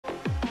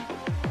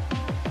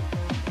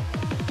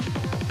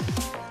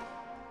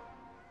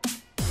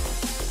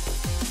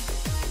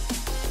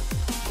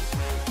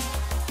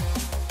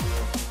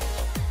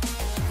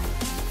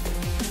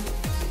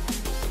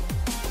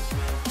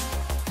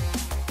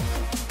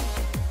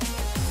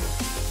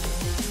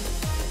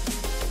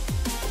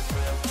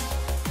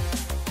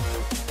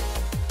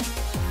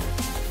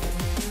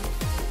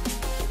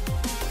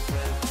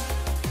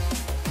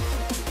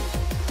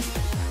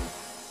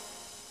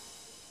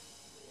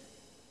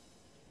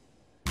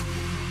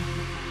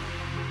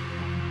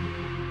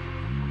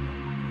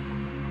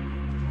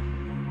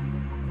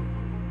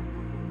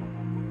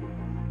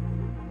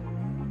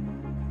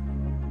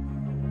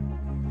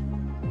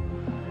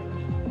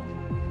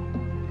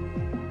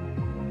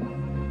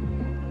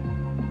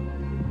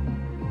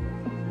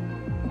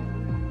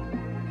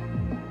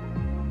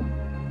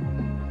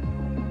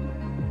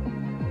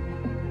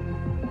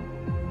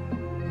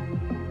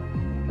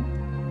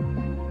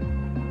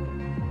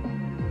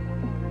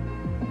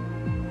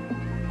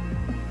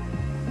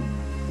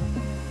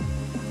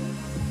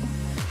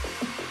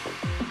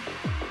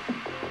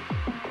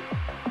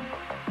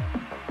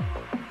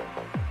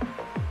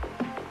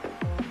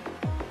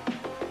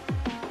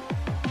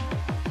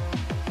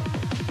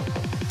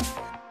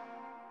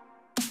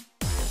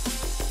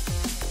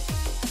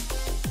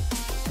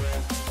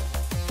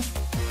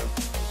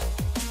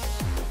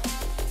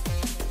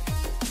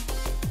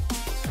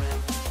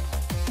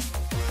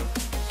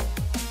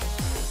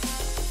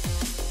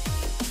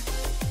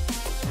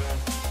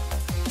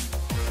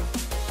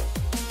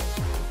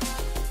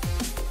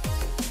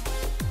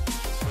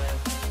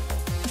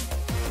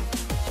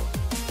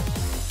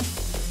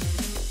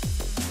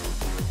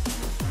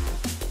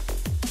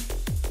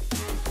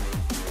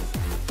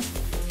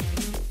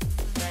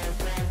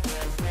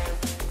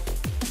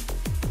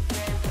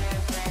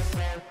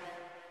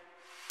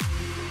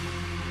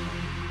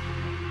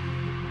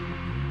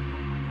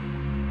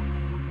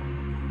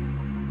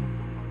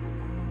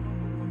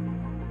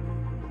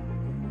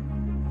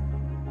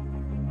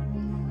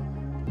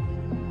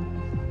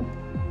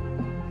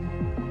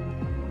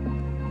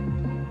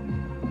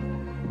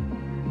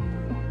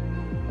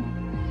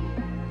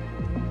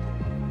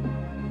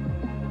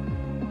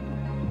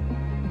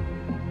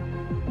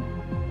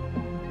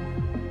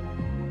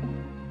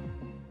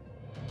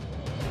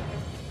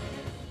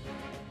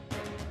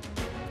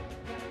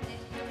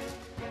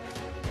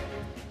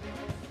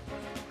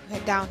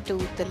We're down to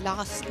the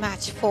last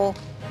match for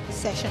the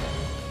session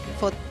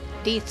for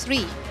day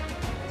 3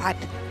 at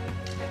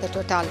the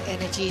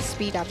TotalEnergies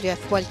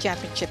BWF World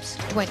Championships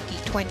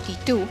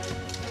 2022.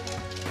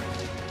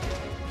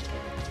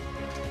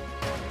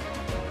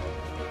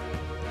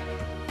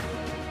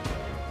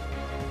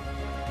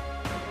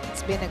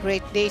 It's been a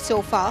great day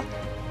so far.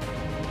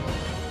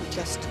 We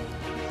just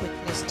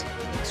witnessed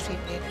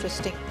extremely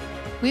interesting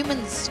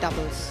women's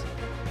doubles.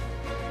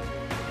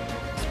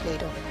 It's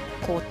played on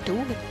court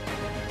 2.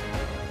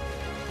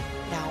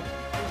 Now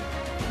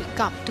we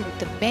come to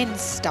the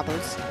men's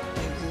doubles,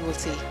 where you will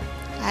see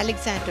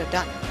Alexander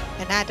Dunn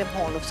and Adam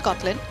Hall of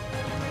Scotland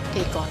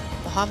take on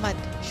Muhammad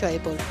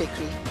Shoaibul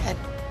Fikri and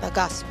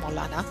Bagas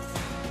Maulana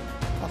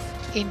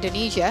of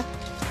Indonesia.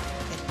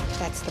 And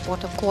that's the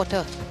bottom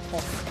quarter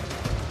of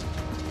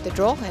the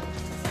draw, and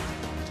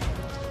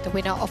the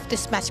winner of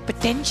this match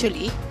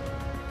potentially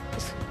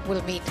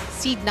will meet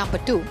seed number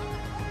 2,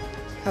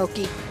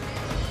 Hoki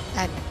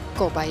and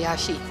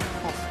Kobayashi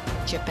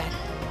of Japan.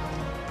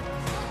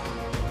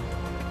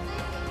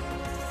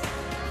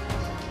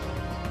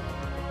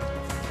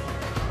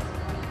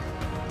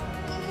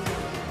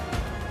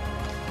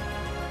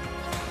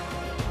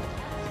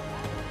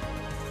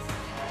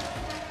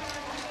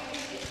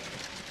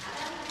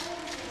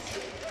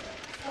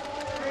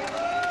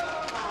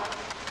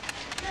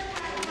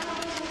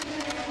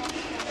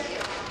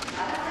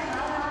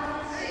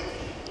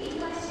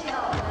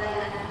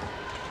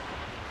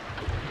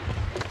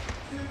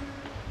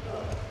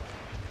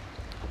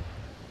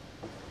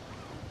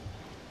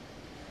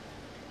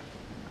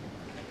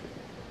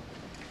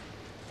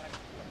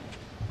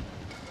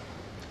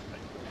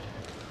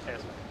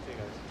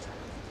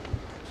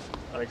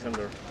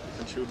 Alexander, you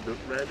can shoot the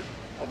red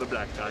or the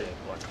black tie.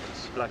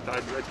 Black tie,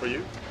 red for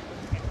you.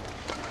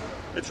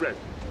 It's red.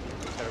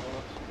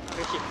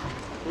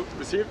 Who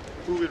receive?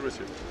 Who will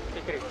receive?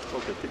 Fikri.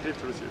 Okay, Fikri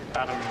to receive.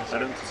 Adam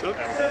to serve.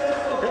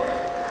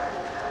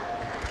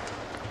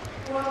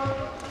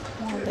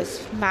 Well,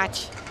 this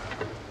match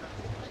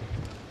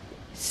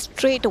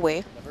straight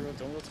away.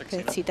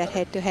 Let's see that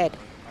head-to-head.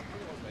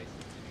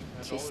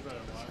 Just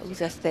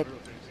shows us that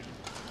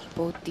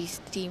both these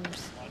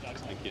teams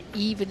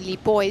evenly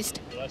poised.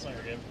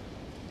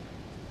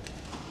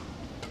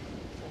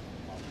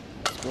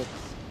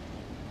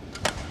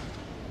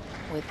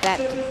 With that,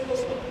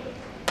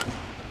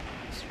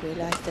 just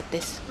realized that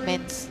this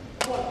men's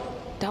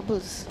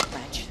doubles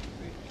match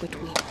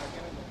between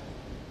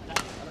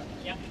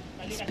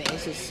these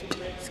pairs is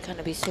going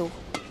to be so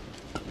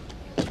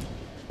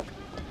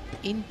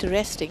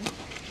interesting.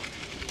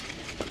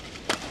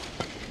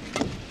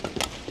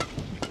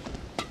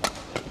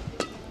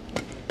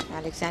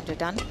 Alexander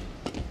Dunn,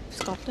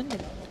 Scotland,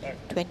 and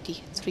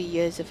 23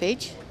 years of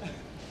age.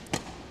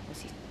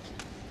 Was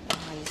the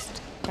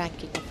highest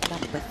ranking of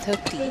number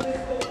 30,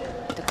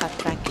 the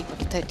cut ranking of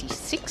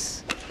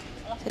 36.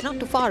 So not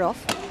too far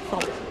off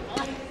from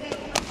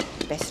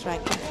best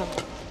ranking from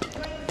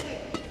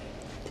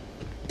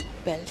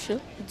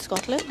Belgium in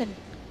Scotland, and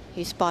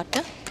his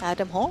partner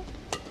Adam Hall,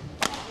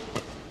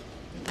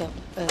 the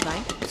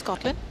Irvine,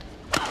 Scotland.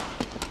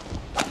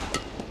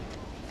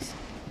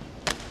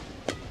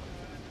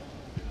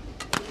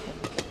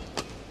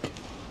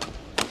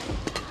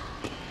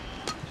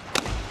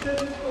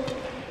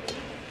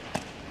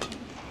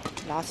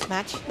 Last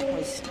match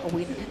was a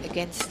win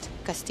against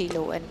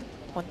Castillo and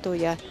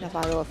Montoya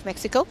Navarro of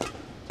Mexico.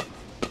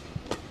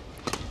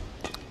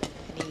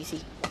 An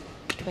easy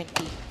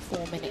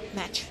 24-minute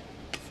match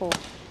for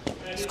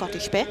the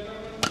Scottish pair.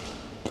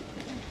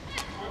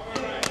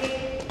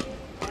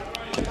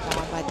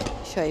 Muhammad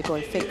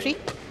Shoaibul Fikri,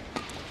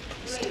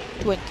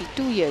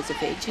 22 years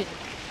of age, and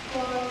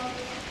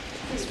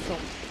is from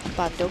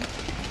Bandung,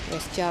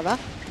 West Java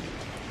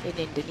in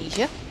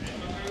Indonesia.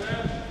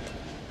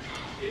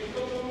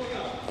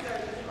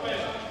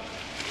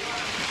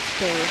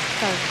 They're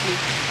currently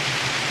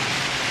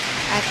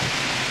at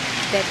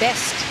their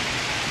best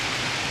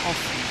of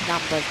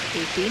number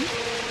 18.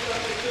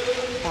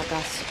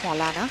 Bagas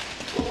Maulana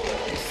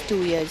is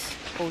 2 years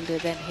older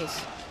than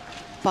his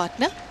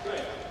partner.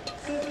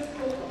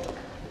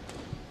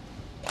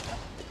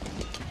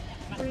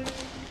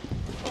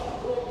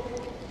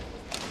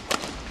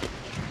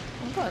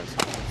 Was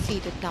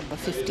seeded number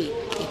 15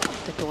 in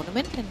the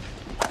tournament and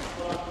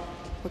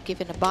were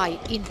given a bye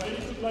in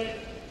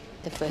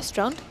the first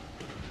round.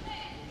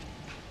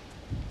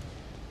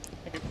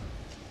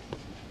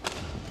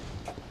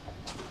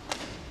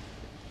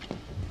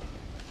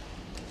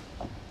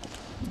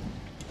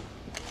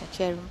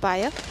 Chair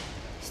umpire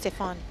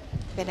Stéphane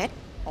Bennett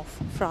of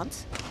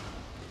France.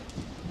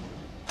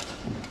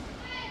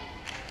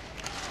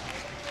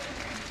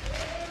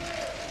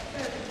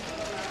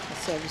 The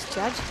service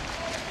judge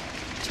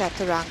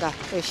Chaturanga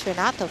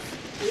Vishwanath of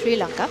Sri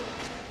Lanka.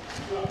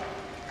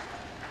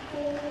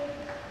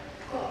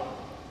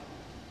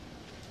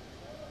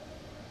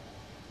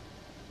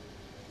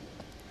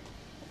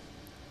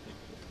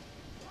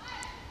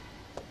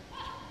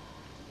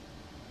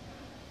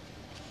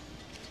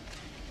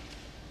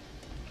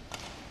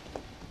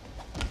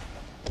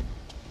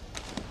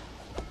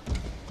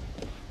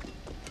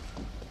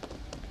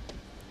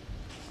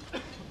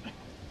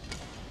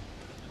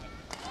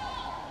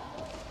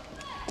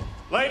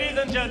 Ladies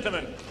and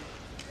gentlemen,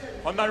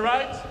 on my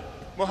right,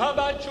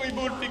 Muhammad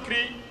Shuaibul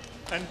Fikri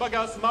and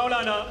Bagas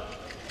Maulana,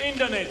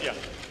 Indonesia.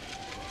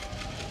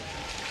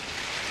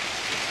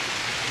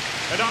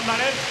 And on my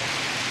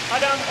left,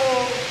 Adam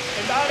Hall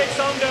and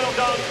Alexander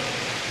Dunn,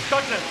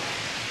 Scotland.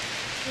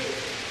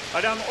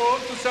 Adam Hall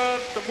to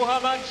serve to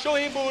Muhammad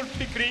Shuaibul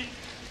Fikri.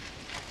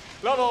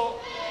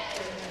 Level.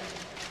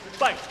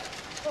 Fight.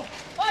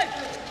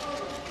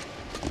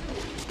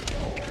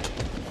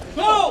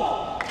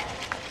 Go!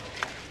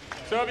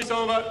 Service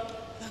over.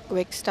 A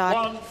quick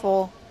start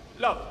for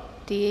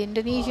the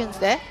Indonesians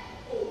there.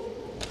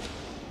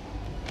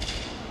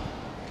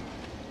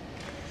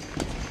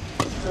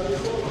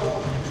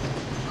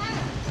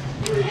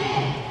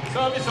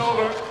 Service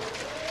over.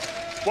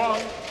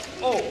 1-0.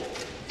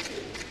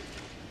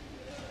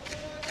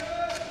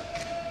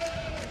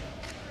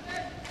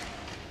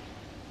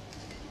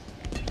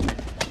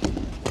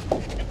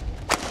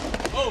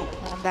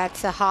 And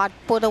that's a hard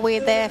put away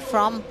there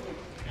from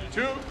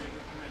 2-1.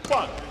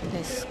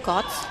 the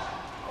Scots.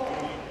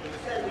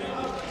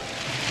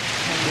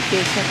 And the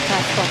patient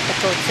has got the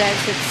coach says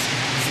it's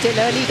still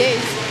early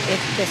days in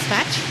this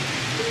match.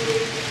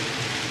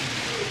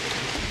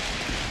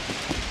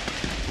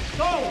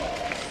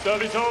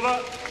 Service over.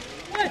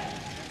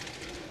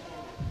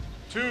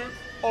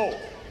 2-0.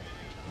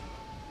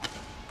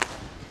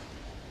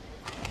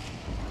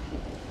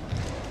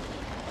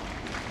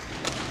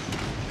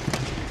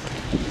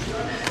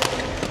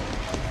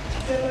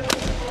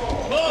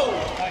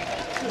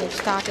 They've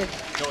started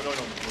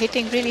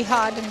hitting really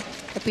hard and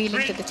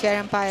appealing to the chair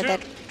umpire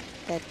that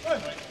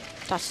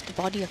touched the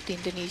body of the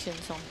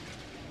Indonesians on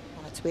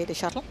its way to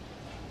shuttle.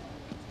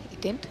 It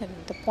didn't,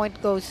 and the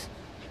point goes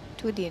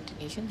to the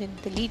Indonesians in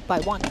the lead by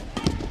 1.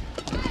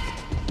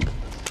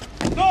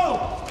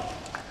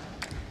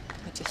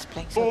 They're just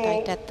playing so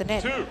tight at the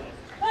net. 4-2.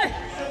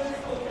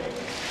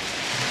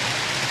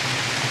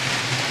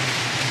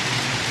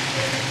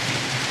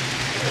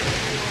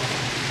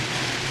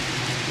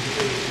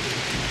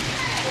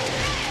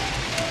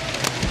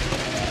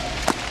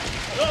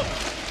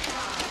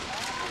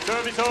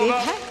 Service They've over.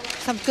 had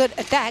some good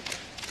attack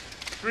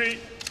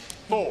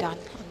 3-4. done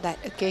on that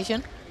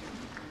occasion.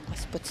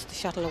 This puts the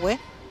shuttle away.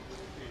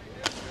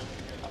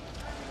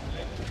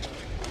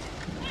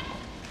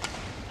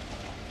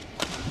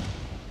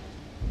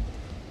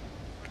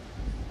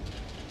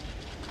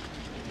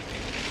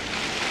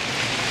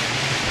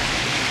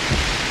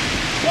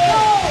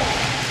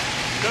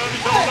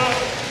 Service over.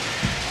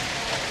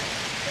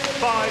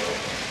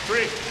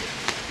 5-3.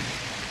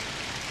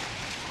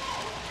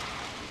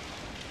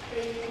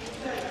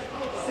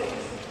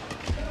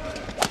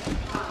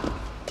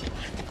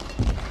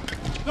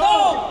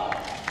 Go!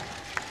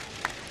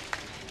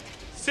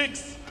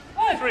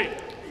 6-3.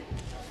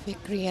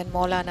 Fikri and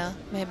Maulana,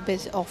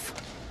 members of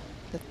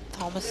the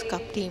Thomas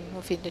Cup team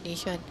of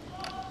Indonesia,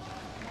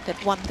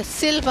 that won the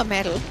silver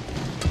medal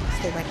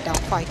as they went down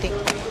fighting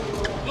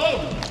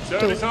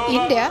Service to over.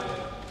 India,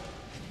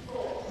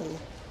 who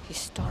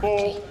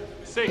historically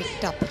 4-6.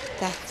 picked up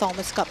that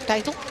Thomas Cup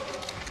title.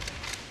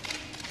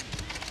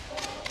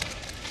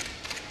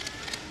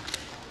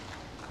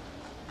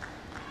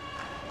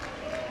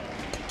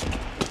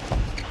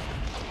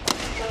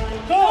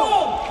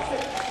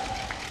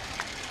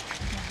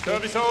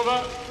 Service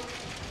over.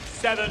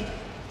 7-4.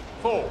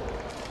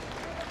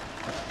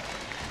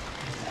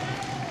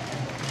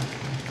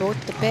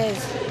 Both the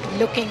pairs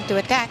looking to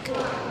attack.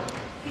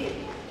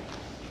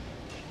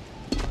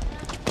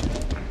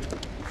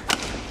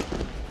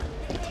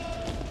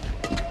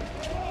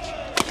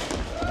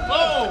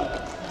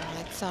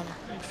 That's some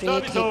great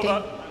Service hitting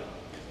over.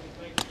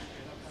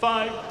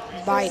 5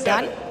 by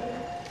Dunn.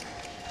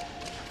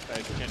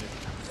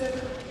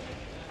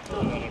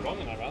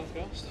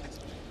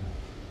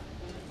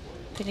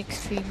 Been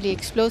extremely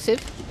explosive,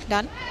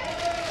 Dunn,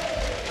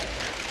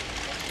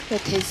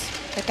 with his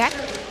attack.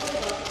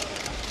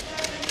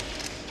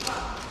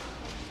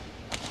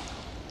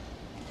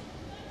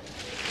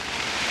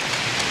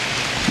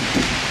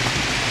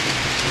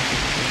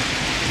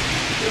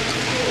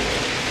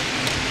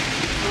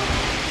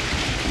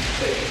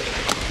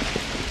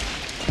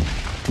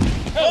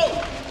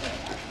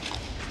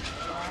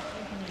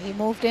 He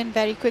moved in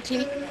very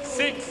quickly,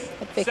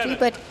 6-7.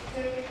 but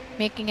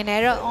making an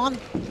error on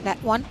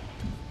that one.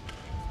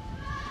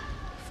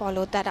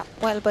 Followed that up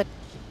well, but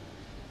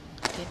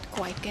didn't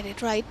quite get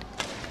it right.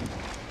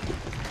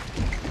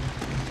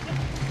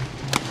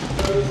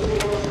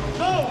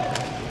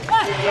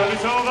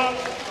 Service over.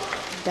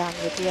 Dunn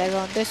with the error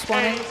on this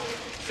one.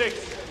 8-6.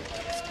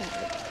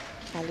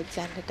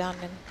 Alexander Dunn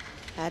and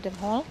Adam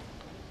Hall,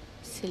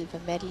 silver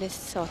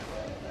medalists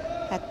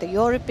at the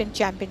European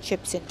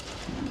Championships in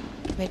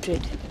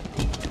Madrid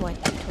in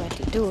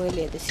 2022,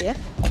 earlier this year.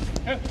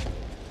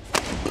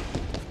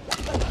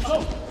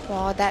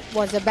 Oh, that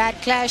was a bad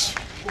clash.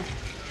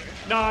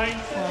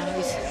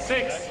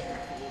 9-6.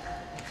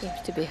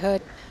 Seems to be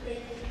hurt.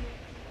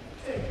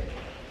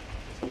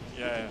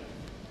 Yeah.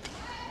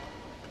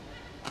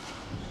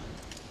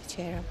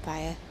 Chair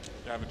umpire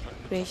Yeah,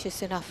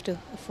 gracious enough to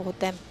afford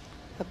them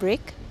a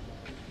break.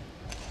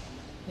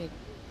 We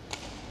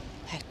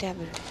have to have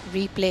a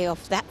replay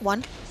of that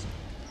one.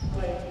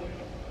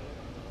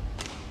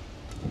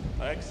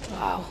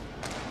 Wow.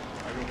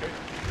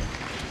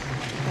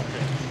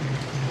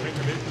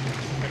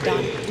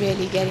 Dunn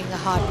really getting a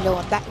hard blow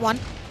on that one.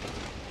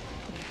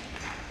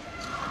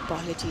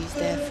 Apologies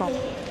there from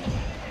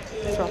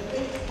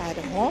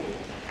Adam Hall.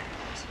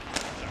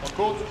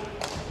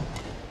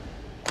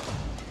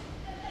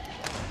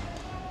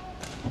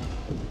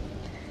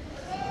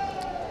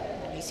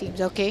 He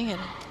seems okay,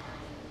 and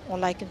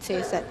all I can say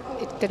is that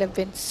it could have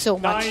been so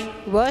much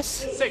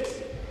worse.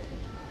 6.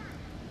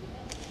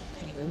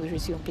 Anyway, we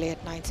resume play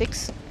at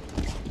 9-6.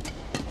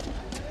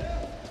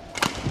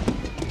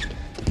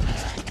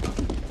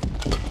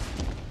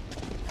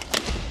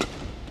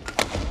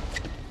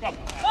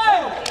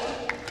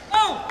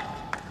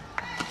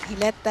 He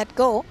let that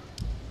go,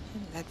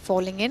 and that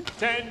falling in.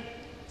 10-6.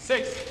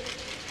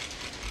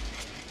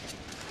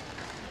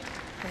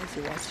 As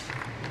he was,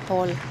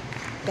 Hall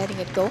letting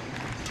it go.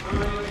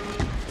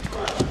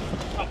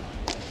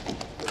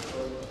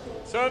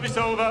 Service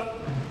over.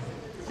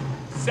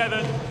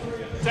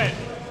 7-10.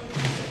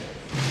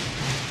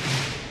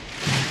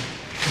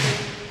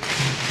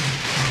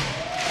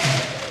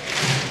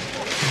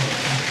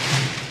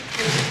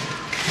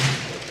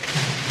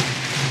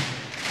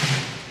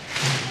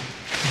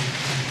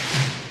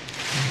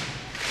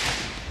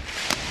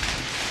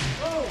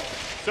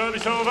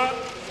 Service over.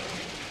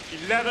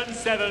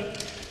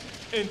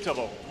 11-7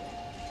 interval.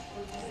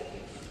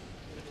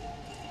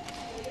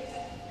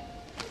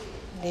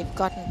 They've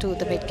gotten to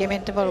the mid-game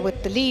interval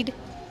with the lead.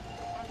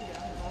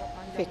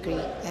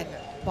 Fikri and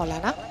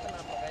Maulana.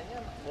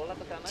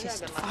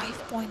 Just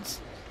 5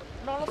 points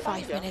in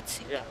 5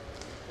 minutes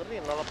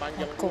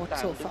on court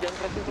so far.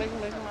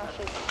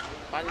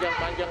 Panjang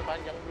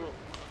dulu.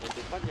 Yang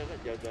depan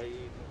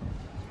jagain.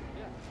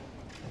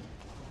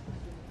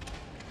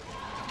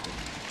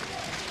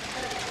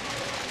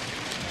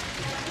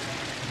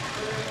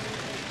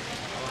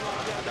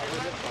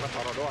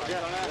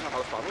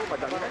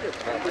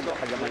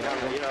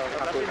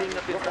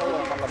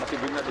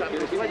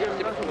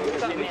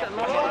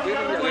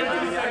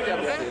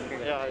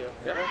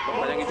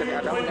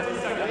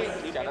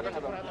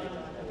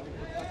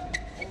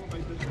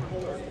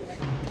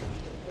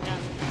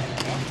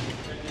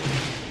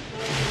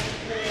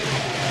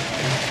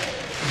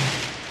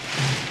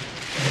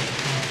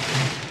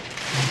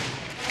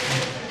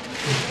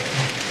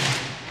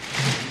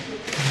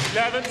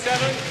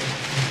 11-7.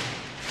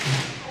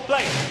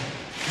 Play.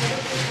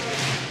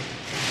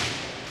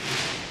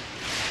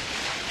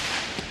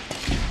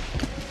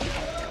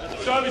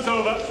 Service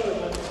over.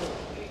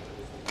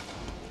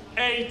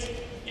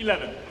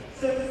 8-11.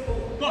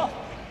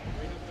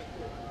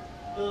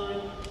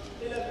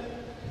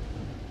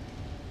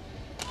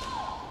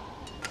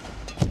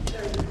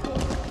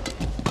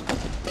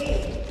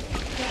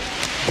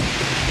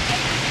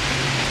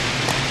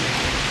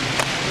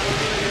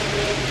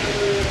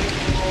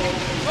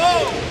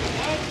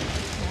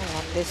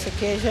 On this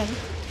occasion,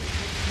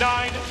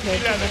 9-11.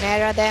 making an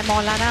error there,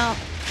 Maulana,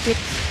 with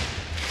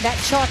that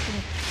shot.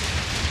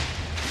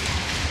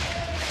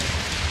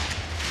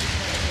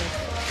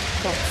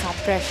 Got some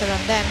pressure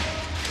on them,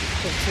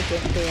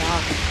 considering they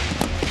are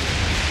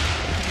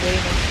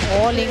reigning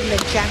All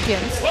England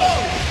champions,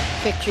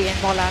 Fikri and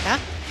Maulana.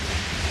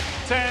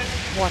 10,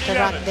 What a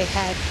 11. run they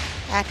had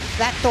at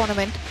that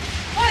tournament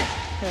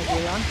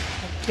earlier on,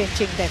 and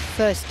clinching their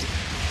first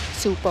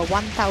Super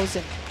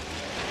 1000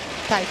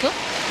 title.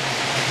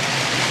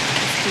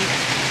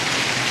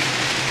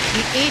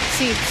 The 8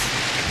 seeds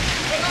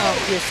of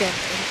USM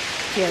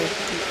here in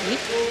PE.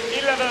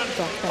 11.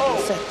 The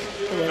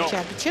World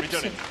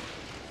Championships. And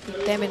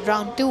beat them in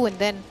round 2, and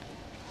then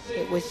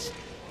it was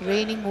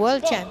reigning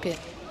world champion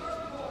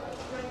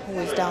who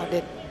was down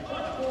in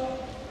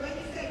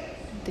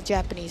the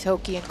Japanese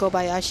Hoki and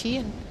Kobayashi,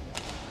 and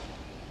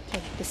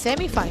in the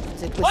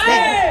semi-finals it was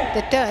then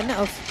the turn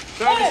of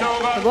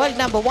the world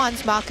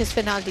 #1s Marcus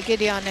Finaldi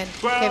Gideon and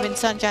Kevin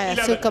Sanjaya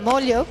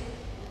Sukamolyo,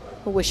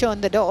 who were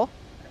shown the door,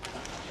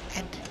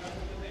 and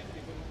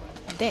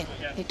then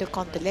they took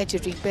on the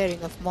legendary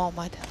pairing of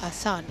Mohammad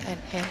Hassan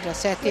and Hendra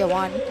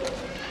Setiawan,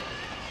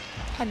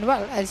 and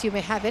well, as you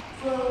may have it,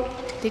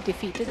 they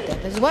defeated them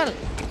as well.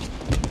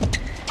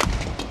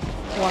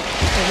 What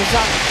a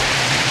result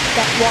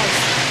that was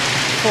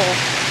for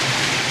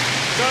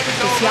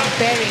this young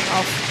pairing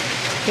of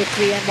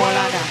Fikri and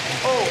Maulana.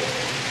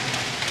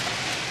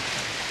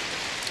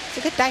 It's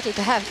a good title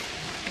to have,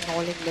 an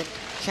All England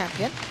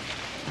champion.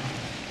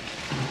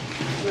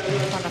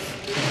 One of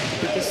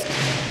the biggest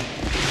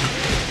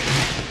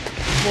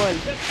world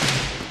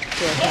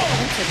tour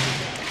tournaments and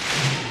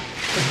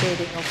the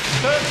grading of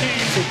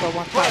Super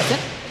 1000.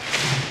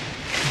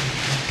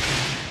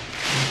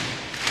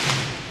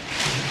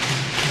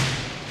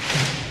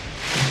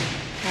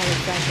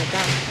 Alexander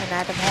Dunn and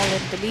Adam Hall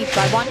in the lead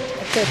by 1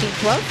 at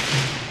 13-12.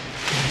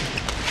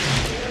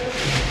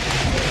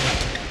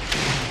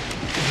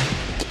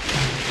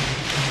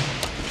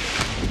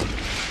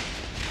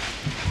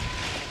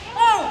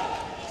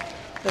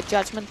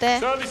 judgment there.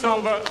 Service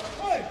over.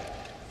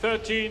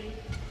 13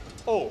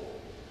 all.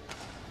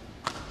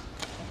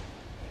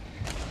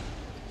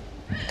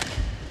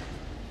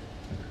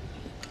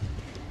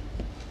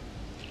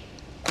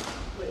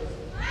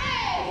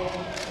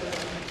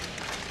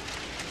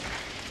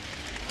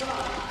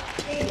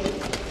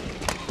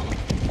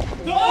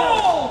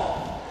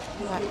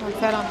 That one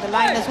fell on the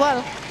line as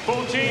well.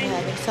 14,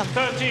 Having some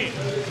 13.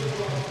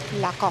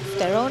 luck of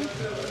their own.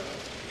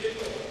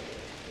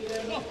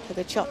 A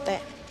good shot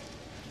there.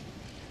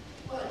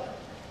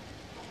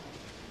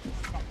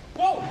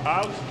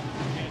 Out.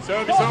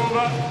 Service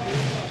over.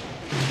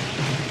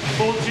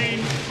 14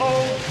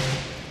 all.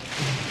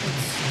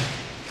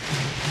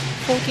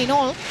 14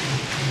 all.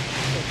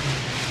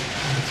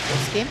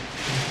 This game.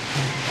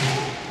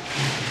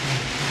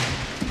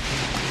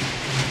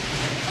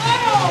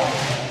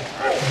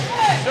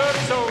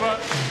 Service over.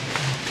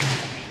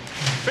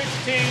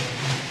 15,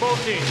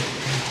 14.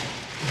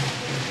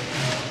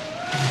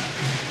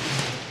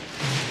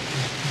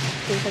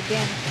 They've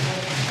again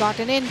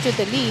gotten into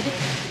the lead.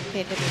 The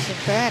Indonesian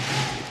pair.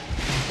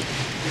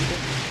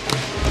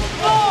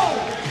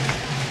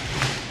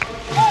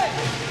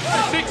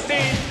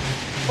 16,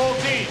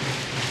 14.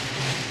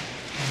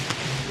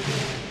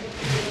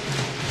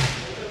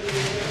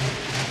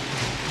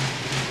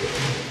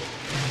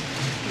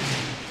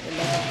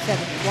 At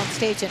one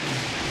stage and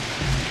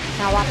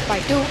now up by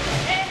 2.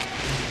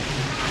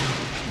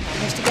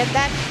 Managed to get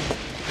that.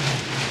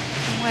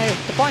 Well,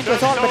 the point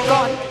was all but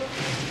gone.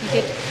 He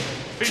did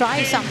 15,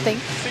 try something.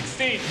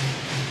 16.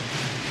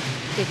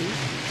 Did he?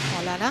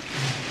 Maulana.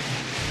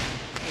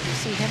 Maybe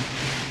see him.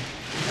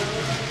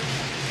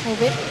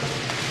 Move it.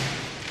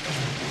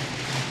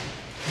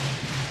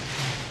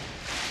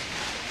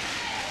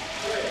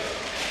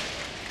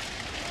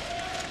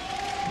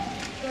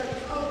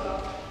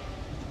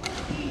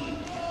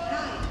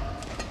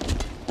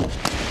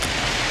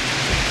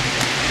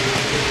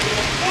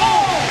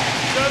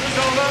 Service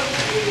over.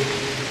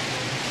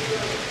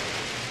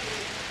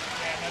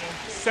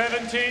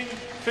 17,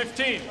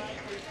 15.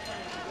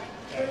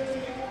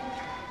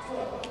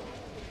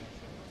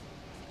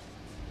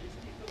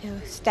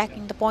 They're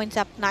stacking the points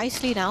up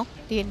nicely now,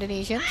 the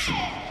Indonesians.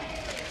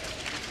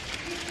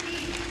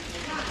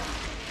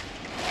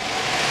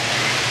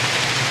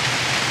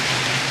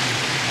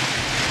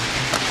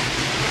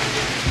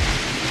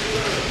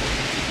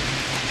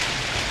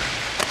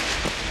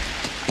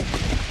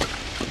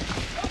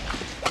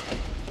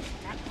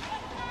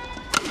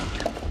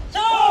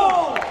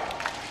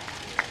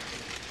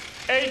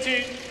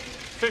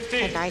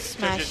 A nice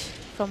smash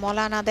from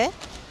Maulana there.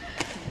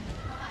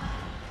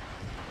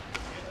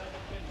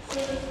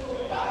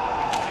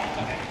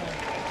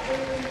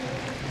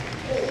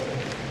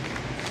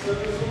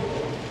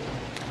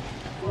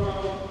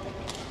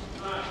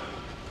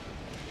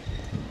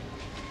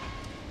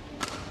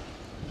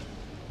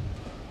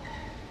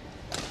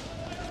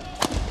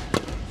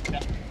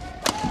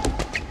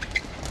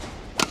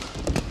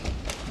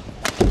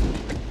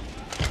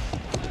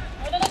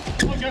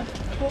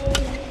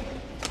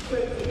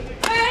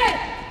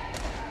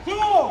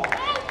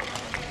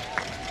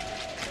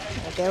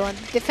 They were on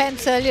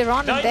defense earlier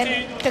on and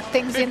then took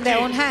things in their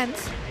own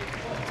hands,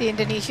 the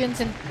Indonesians,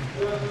 and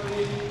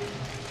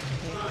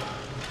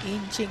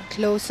inching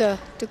closer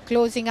to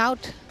closing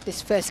out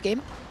this first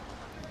game.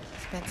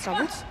 Men's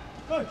doubles.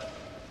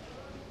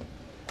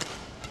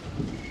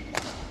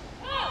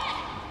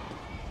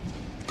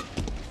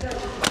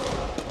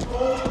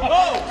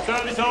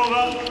 Service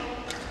over.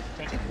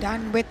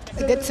 Done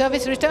with a good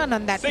service return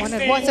on that 16,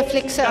 one. It was a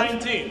flick serve.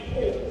 19.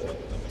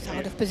 It's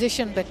out of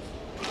position, but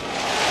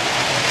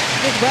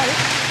did well.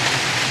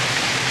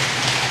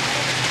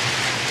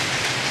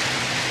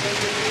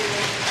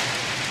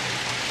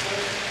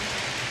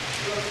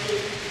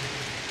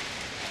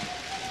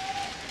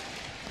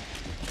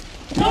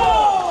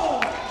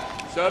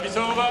 Service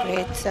over.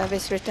 Great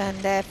service return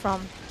there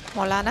from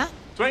Maulana.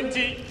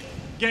 20,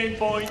 game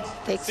point,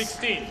 Takes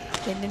 16.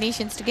 The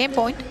Indonesians to game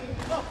point.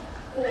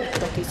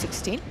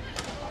 20-16.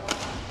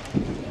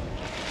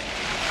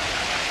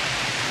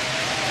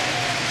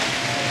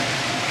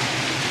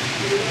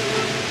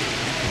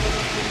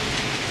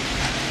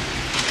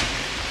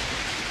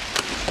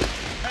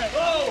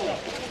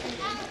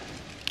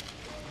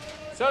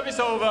 Service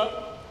over.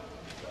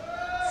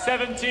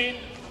 17,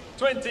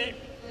 20.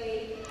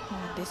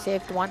 They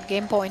saved one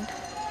game point.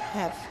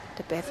 Have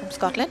the pair from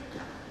Scotland,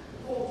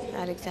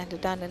 Alexander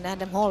Dunn and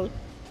Adam Hall.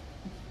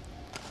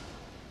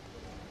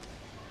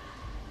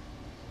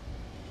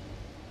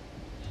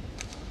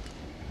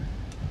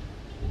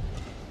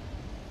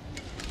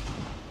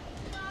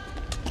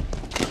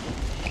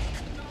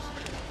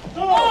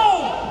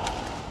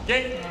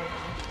 Game.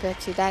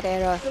 Let's see that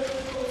error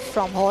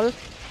from Hall.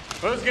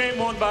 First game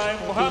won by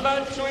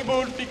Muhammad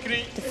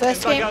Fikri. The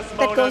first game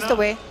that goes the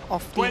way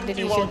of the 21-17.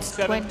 Indonesians,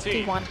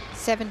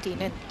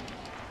 21-17 in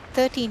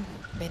 13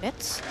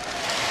 minutes.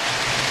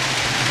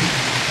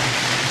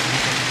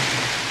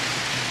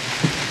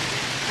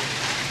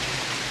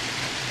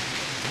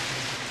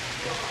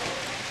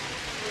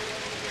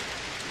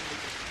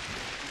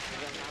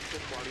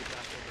 We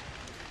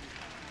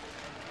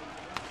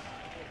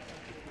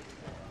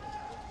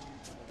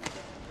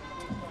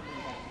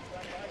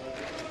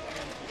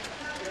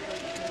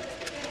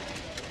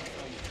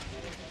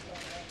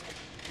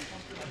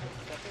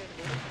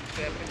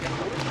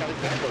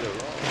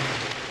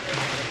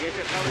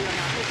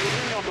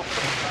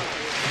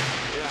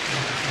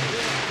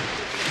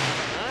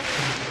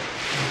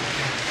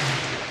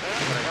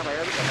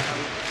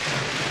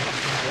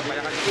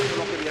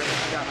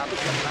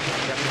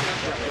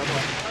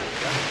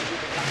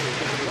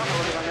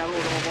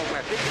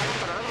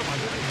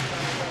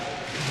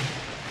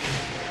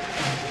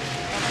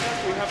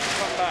have to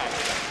come back,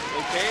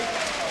 okay?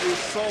 We're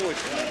solid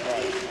in that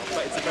right,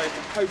 but it's about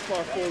how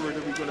far forward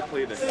are we going to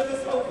play this?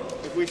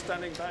 If we're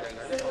standing back.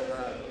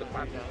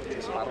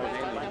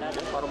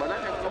 Separuh badan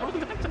kamu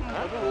lebih kenceng.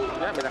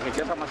 Ya, banyak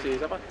ngejar sama si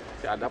siapa?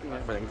 Si Adamnya,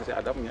 banyak ngejar si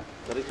Adamnya.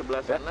 Dari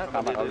sebelah sana.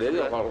 Sama kalau dia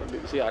juga kalau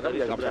si Adam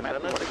dia nggak bisa main,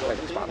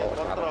 lagi separuh.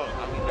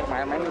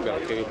 Main-main juga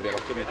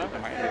belokin itu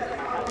mainin.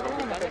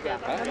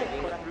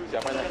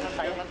 Siapanya?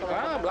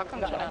 Ah, belakang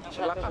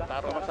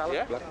taruh masalah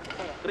ya.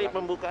 Tri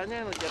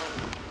pembukanya jangan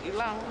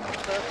hilang.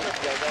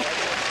 Jaga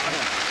aja.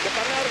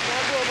 Depannya harus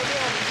maju sama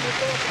dia.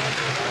 Gitu.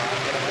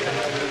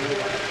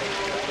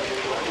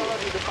 Kalau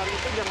di depan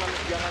itu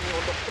jangan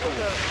nyodok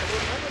terus.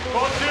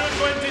 Call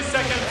 20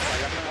 seconds.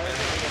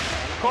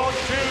 Call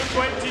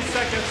 20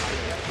 seconds.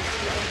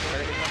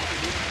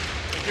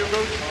 Thank you,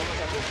 coach.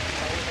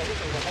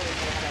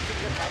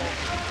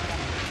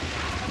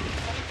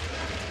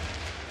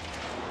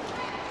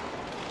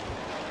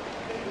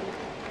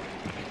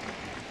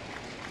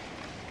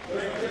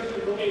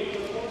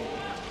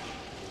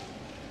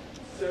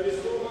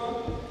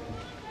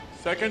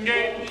 Second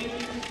game.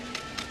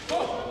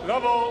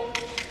 Level.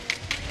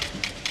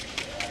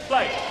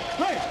 Play.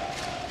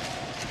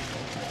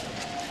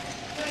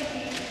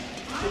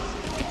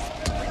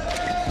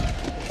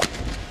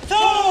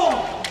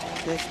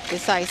 This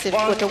decisive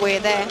put away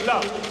there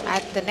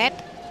at the net.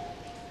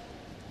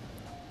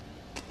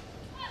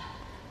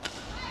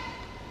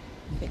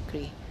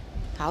 Fikri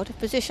out of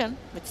position,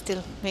 but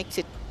still makes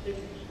it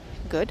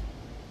good.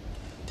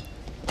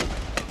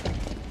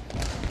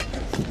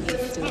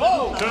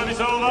 Turn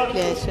is over.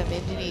 Players from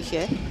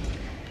Indonesia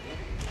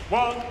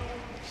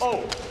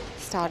 1-0.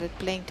 started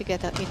playing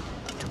together in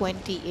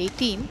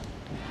 2018.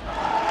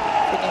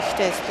 Finished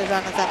as the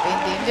runners-up in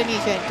the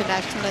Indonesia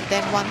International and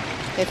then won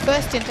their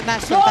first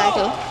international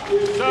title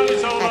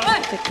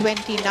at the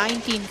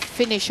 2019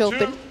 Finnish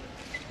Open.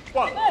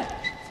 1.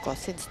 Of course,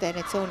 since then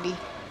it's only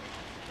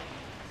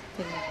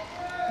been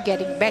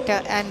getting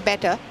better and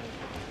better.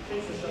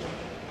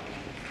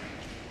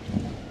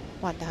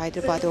 Won the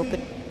Hyderabad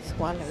Open as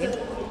well in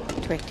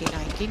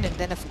 2019, and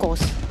then of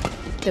course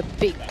the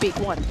big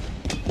one,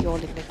 the All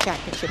England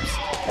Championships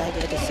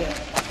earlier this year.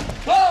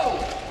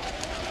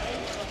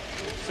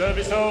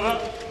 Service over.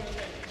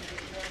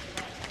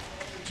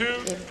 2.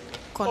 In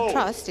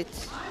contrast,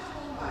 it's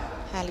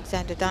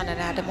Alexander Dunn and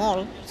Adam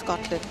Hall,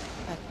 Scotland,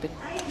 have been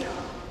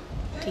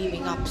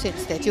teaming up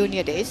since their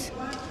junior days.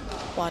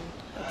 Won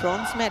a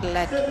bronze medal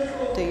at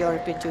the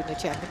European Junior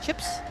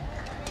Championships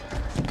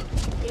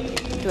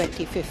in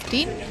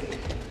 2015.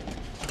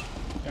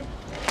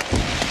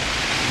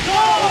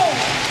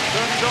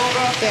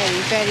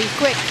 Very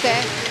quick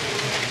there.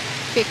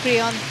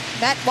 Fikri on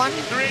that one.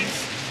 3-2.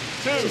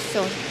 Just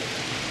shown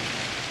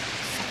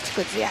such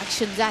good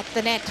reactions at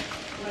the net.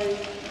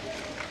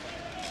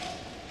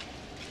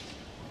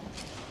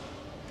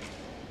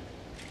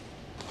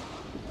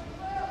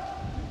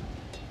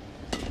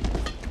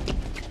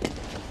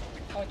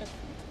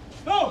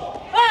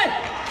 Go!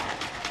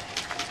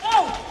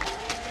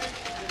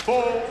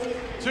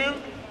 4-2.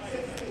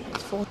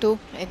 4-2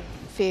 in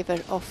favor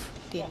of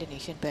the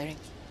Indonesian pairing.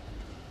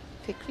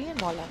 Fikri and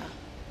Maulana.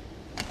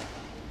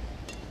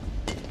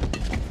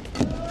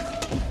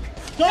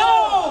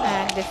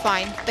 And they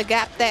find the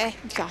gap there.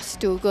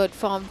 Just too good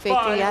from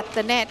Fikri at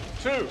the net.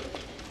 2. He's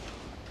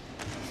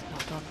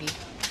not only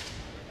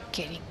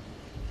getting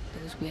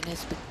those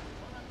winners, but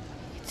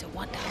it's a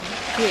wonder how he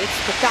creates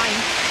the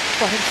time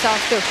for himself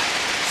to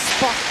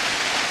spot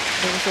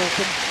those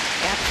open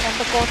gaps on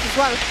the court as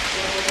well.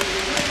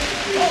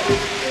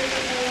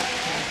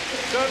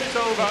 Service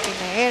over.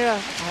 Making an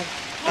error on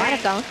that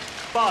account.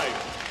 5.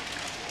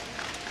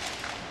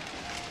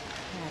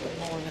 Adam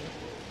Hall and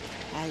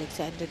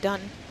Alexander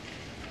Dunn,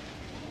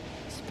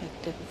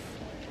 respective.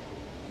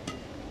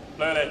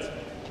 Play let.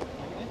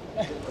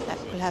 That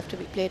will have to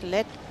be played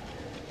let.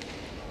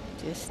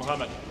 Just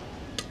Mohammed,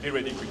 be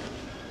ready quick.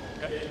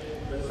 Okay.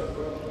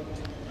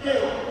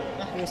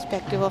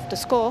 irrespective of the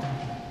score.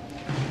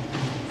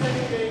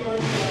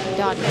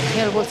 Dunn and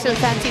Hill will still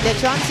fancy their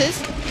chances.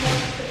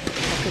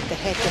 Look at the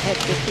head-to-head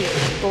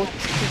between both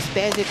these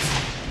pairs. It's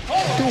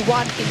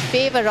 2-1 in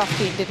favor of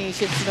the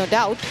Indonesians, no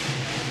doubt.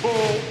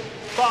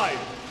 4-5.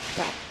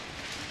 That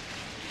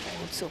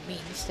also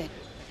means that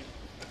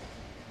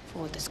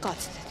for the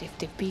Scots, that if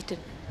they've beaten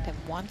them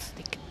once,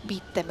 they can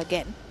beat them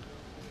again.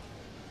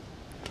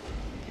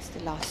 Because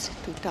the last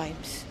 2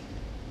 times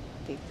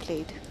they've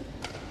played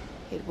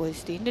it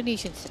was the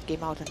Indonesians that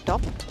came out on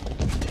top.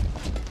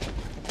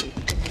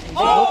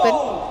 Open.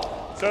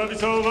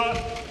 Service over.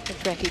 In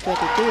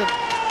 2022 and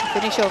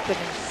finish open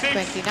in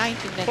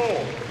 2019. And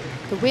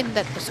the win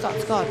that the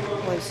Scots got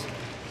was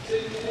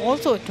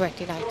also in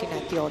 2019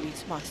 at the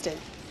Orleans Masters.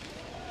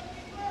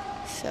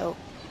 So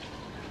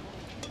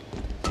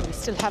we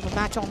still have a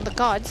match on the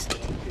cards.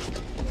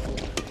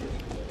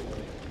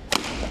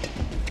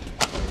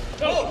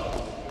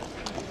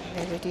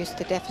 They reduced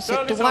the deficit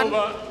Service to 1.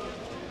 Over.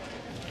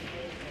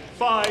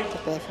 5, The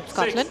pair from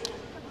Scotland.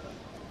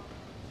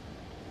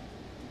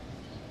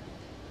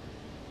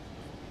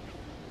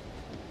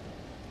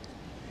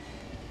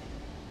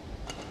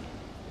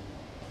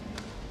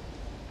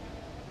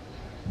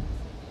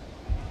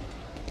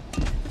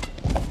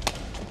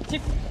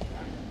 6.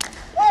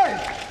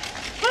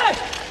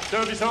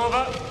 Service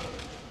over.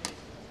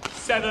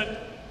 7,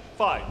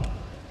 5.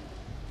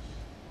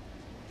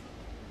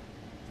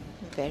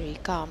 Very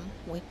calm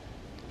with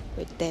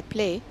their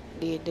play,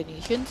 the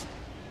Indonesians.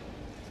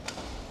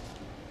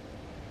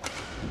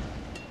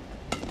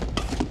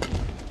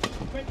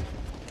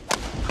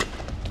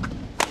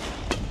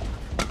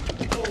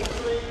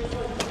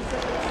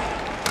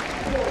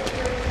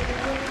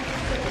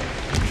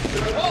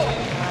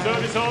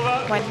 Service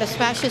over. When the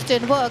smashes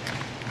didn't work,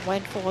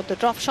 went for the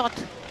drop shot,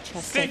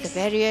 just as a 6,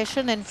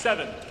 variation, and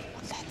 7.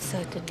 that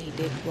certainly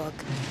did work.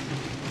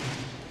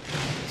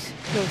 It's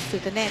close to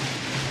the net,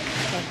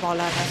 and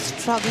Maulana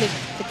struggling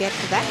to get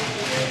to that.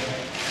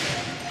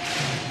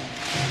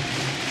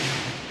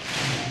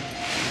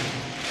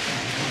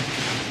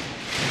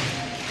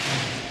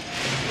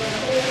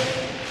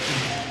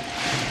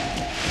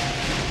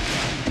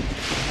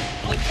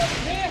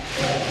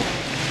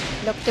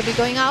 Look to be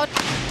going out,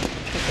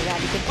 but the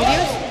rally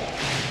continues.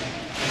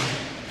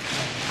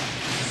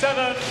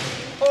 7,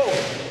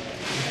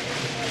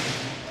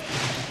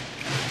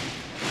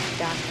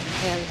 Dunn and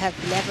Hill have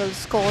level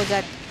scores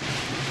at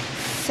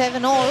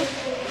 7-all.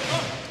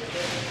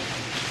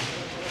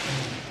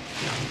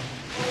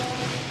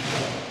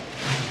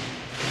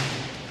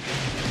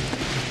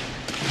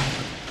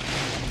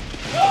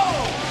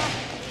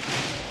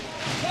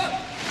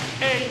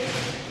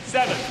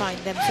 Find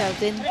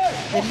themselves in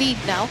the lead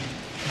now.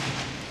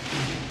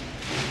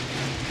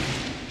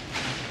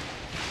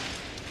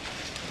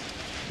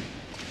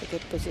 It's a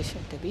good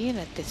position to be in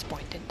at this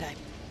point in time.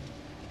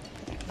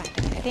 For that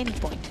matter, at any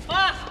point.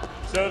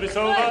 Service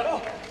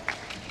over.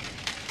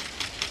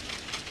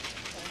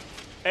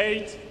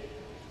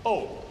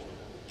 8-0.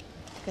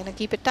 Gonna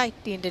keep it tight,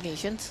 the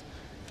Indonesians.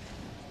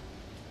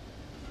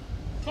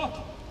 Service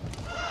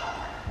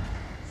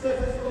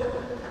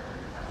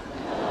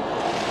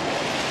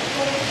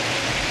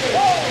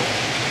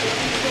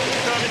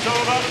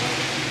over.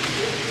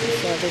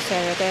 Service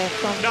error there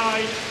from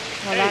 9,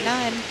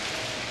 Maulana, and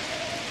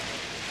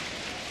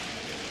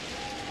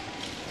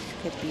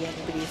could be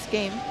anybody's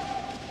game.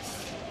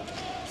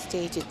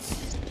 Stage,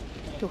 it's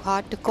too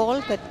hard to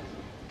call, but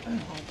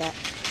that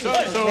is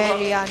a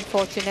very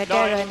unfortunate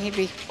error, and he'd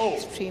be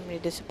extremely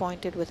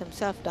disappointed with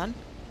himself, Dunn.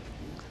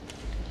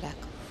 Lack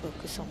of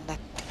focus on that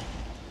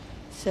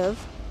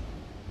serve.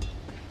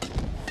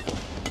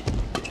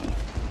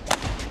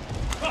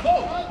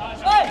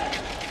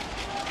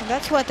 And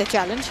that's worth a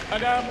challenge.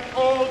 And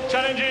all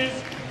challenges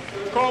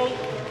called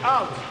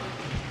out.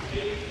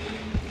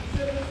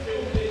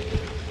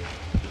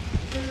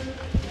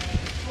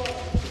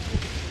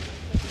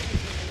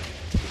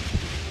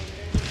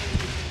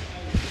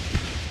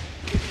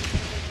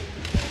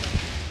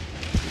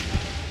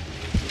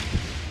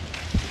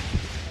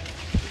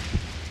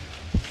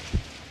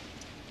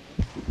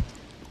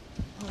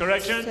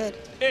 Correction,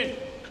 in.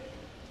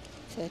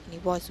 Certainly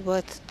was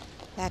worth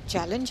that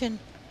challenge, and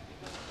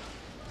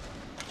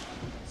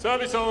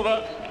Service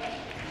over.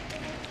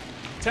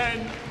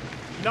 10,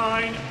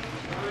 9.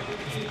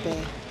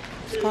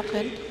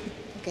 Scotland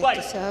get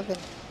the serve and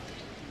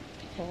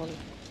fall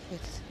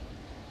with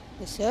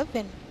the serve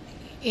and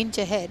inch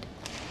ahead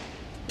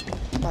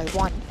by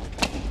 1.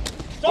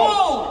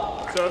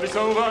 Service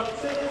over.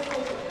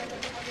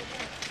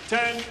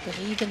 10. But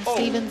even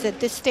Stevens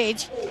at this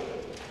stage.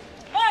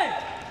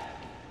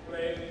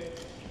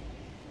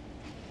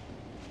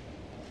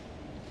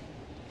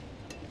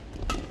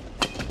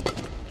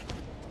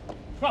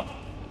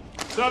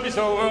 Service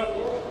over.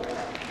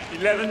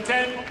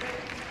 11-10.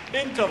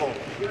 Interval.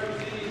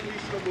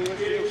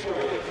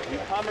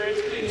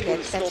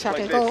 Let that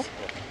shuttle go.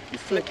 You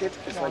flick it,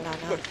 it's like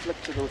you've got to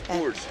flick to those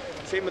boards.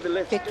 Same with the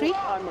lift. Fikri,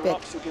 Hammer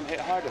up so you can hit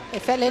harder.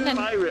 it fell in and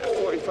Fire it at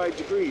 45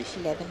 degrees.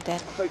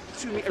 11-10. About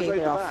 2 meters out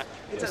the back.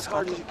 Hit as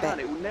hard as you can.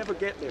 It will never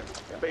get there,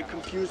 but it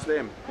confused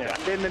them. Yeah.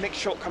 And then the next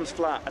shot comes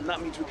flat, and that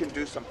means we can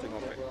do something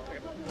of it.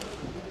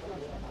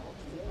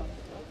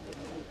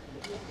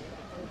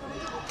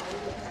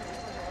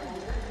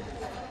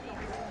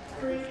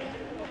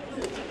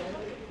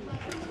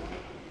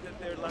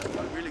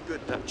 They're really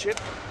good, that chip,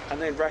 and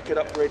then rack it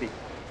up ready.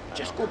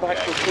 Just go back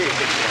to change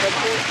it.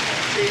 Okay?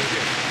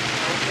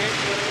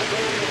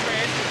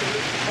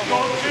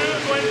 Go to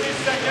 20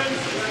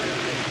 seconds.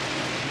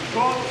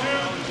 Go to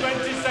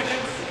 20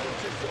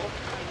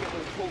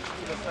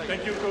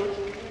 Thank you, coach.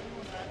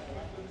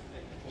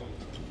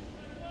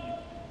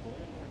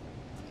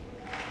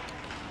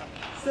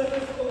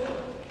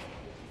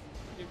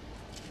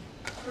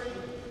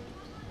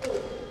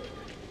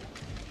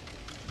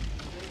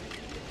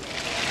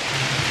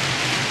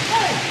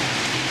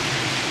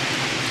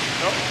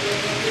 No.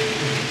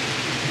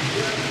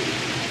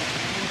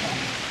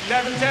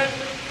 11-10.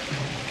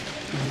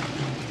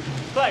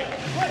 Play.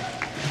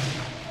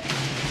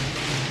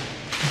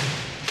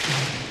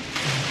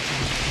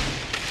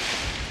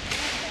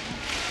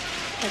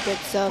 A good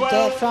serve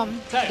there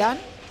from Dunn.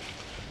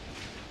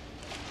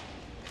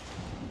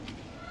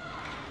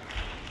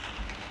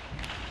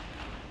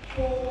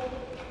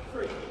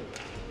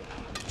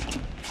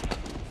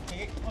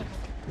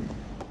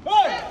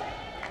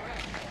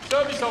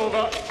 Service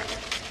over.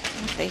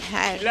 They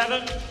had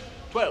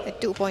 11-12. a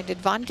 2-point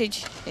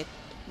advantage.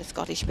 The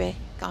Scottish pair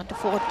can't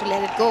afford to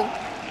let it go.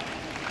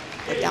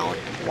 They're down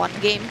 1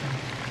 game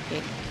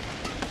in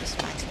this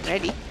match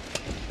already.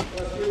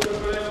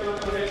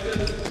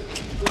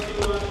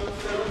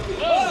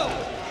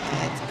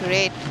 That's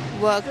great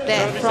work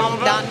there from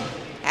Dunn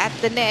at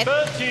the net.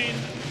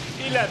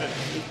 13-11.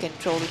 He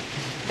controlled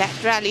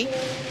that rally,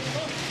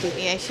 the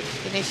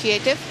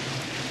initiative,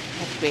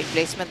 and great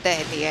placement there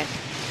in the end.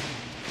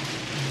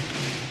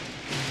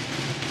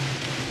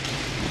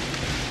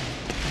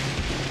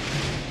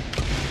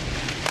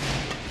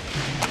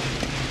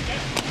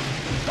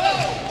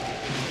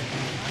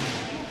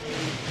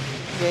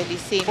 Really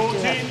seemed to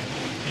have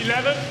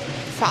 14-11.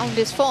 found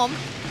his form.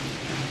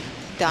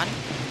 Dunn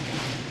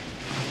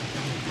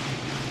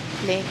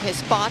playing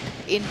his part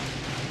in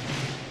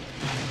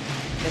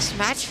this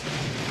match.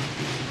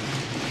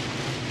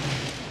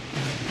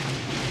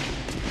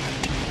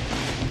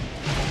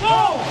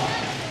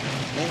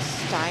 This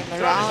time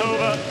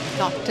around,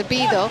 not to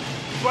be though.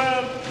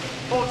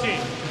 12-14.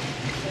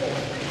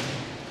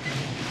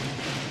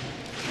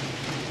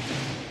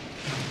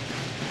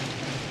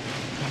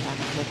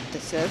 With the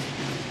serve.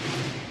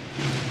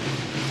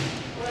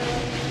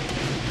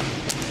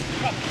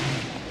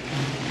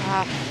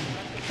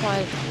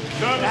 Well,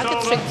 the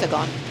racket strings are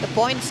gone. The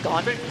point's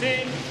gone.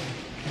 15-12.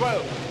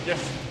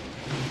 Yes.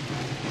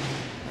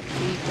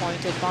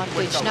 3-point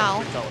advantage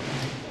now.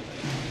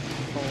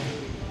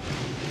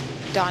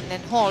 Dunn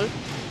and Hall.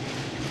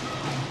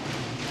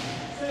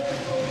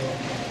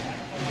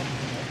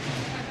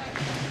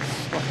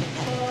 Swapping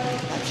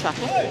that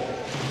shuttle.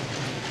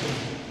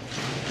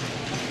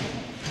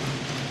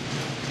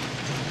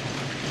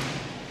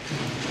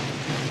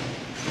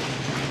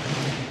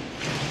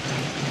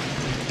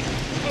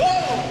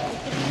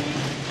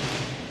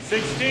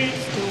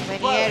 Too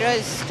many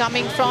errors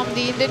coming from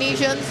the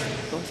Indonesians,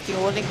 both the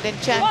All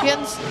England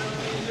champions.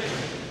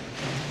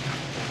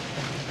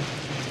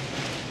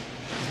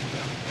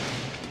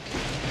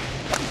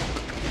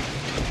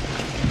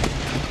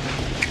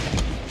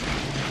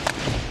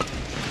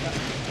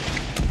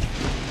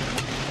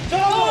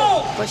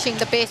 Pushing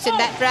the pace in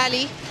that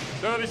rally.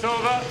 Service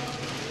over.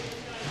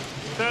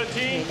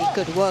 13. Really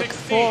good work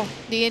 16. for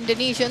the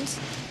Indonesians.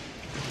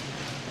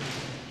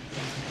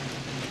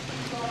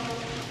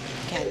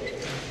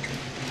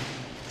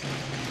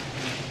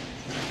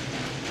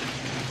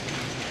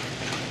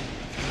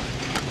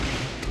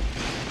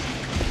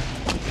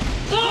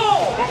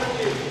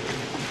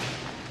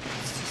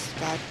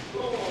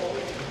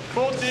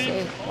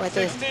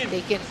 Whether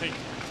they can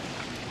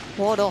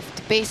ward off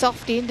the pace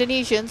of the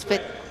Indonesians,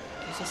 but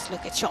you just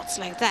look at shots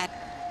like that.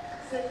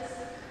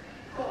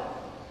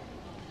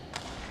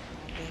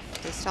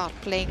 If they start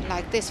playing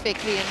like this,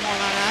 Fikri and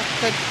Maulana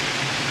could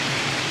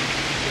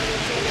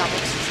become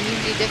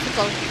extremely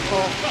difficult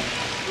for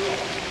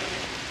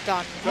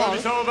Dunn.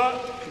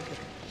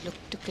 Look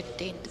to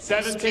contain the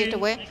pace straight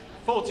away.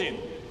 14.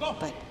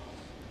 But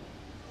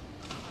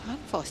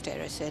unforced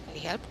errors certainly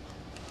help,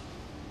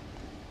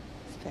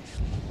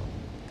 especially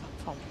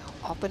from your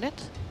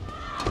opponent.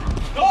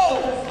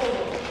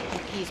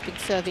 And he's been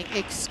serving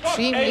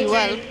extremely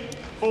well.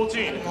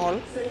 14.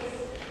 All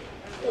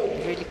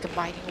really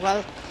combining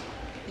well,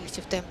 each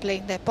of them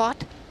playing their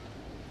part.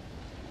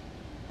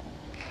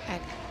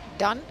 And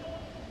Dunn.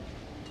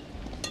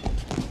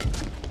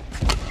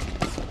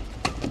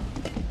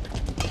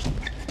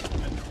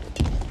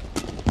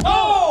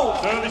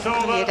 Service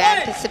over. He had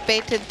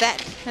anticipated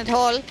that at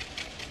all.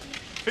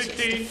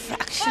 15.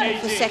 Fraction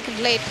of a second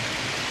late.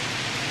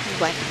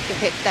 He went to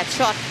hit that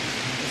shot.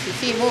 As you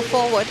see, move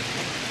forward.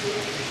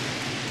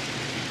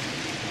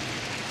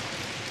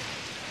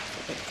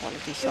 A good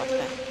quality shot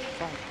there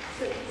from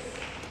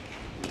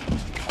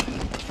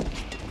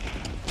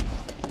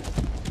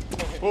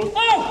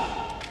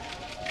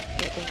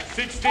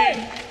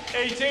 16,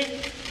 18.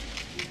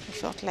 a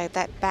shot like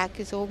that back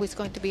is always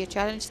going to be a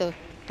challenge, so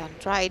Dunn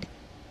tried.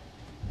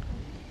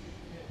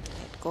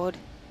 Good.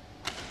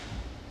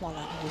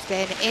 Maulana was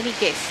there in any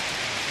case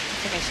to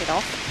finish it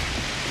off.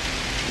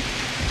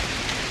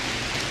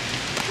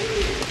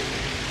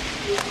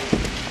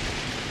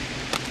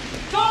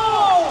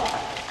 Go!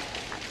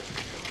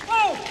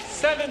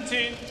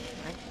 17,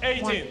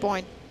 18. 1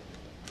 point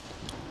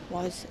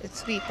was a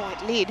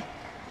 3-point lead.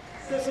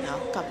 It's now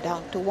come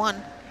down to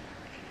 1.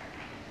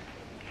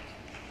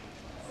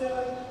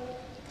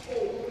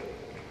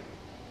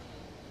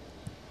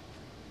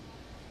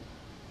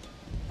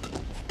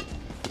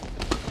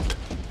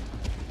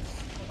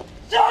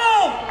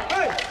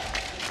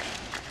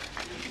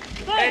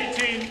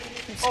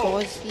 The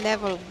scores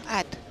level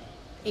at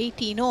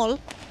 18-all. In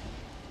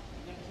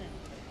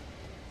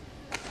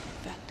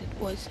fact, it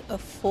was a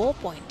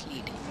 4-point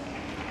lead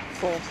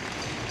for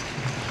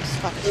the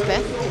Scottish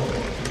pair.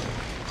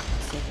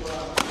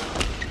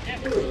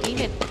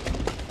 13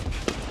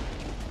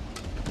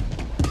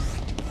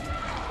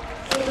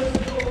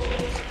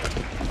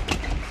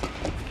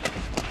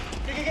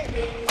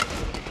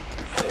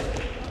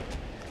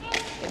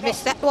 They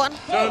missed that one.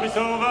 Service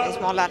over. There's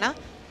Maulana.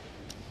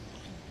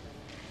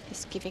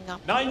 He's giving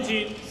up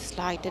 19.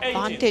 slight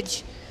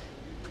advantage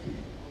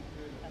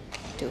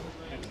to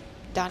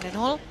Dunn and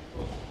all.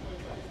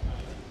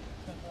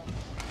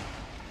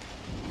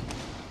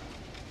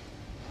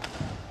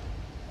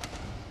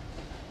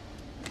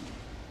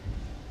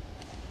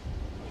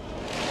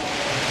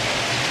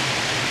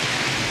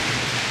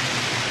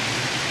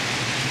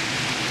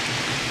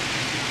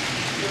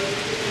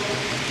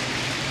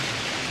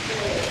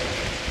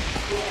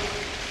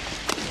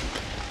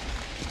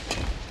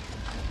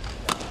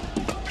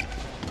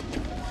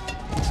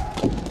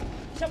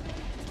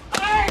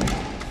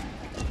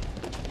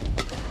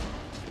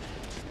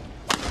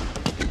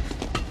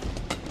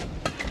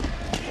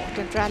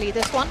 Rally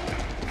this one.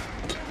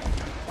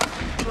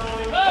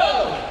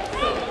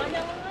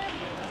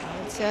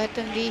 It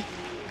certainly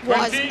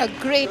was a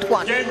great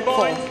one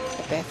for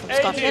the pair from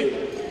Scotland.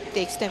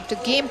 Takes them to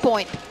game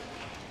point.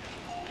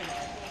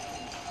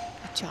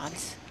 A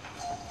chance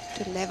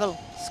to level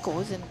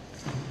scores and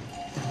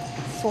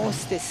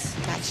force this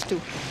match to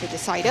the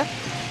decider.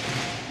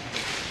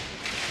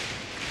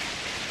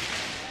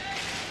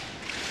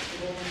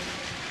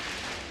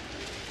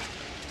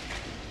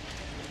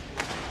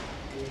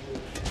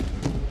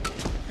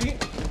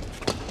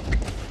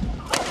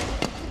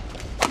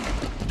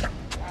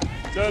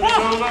 Service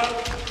over.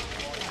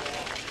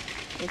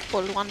 They've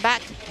pulled one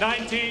back.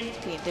 19,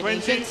 The 20.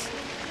 Indonesians.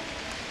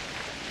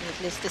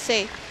 Needless to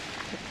say,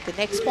 the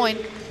next point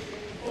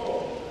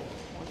will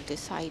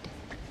decide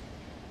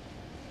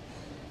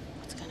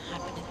what's going to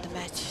happen in the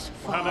match. So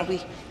far, are we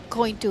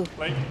going to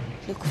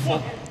look for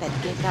that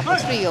game number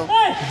 3 or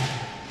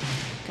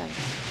going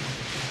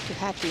to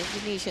have the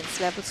Indonesians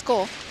level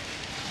score?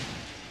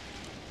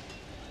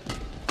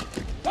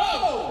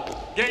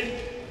 Game.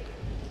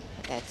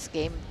 That's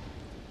game.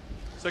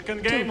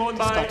 Second game Two, won the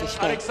by Scottish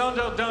pair.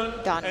 Alexander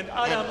Dunn Dunn and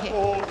Adam and him.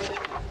 Hall,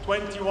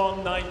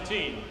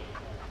 21-19.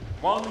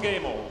 1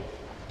 game all.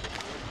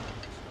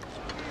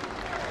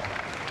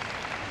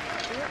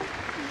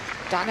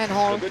 Dunn and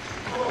Hall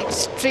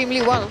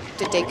extremely well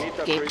to take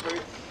game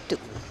 2.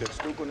 They're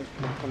still going to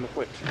come the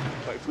whip.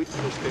 But if we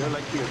push there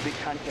like here, they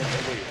can't get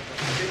away.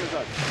 Same as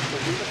us. So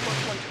we're the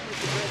first one to push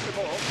the rest of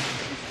all.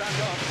 If we stand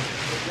up,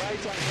 the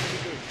drives aren't going to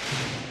be good.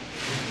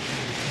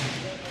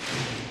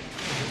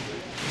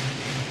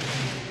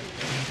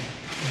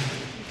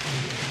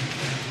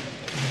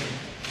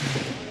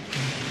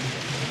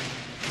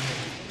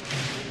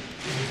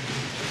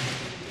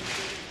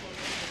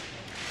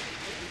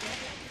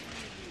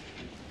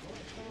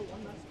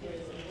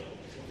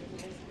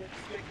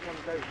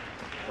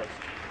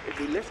 If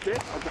we lift it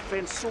and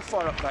defend so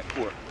far up that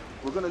court,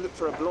 we're going to look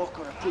for a block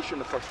or a push in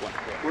the first one.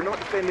 We're not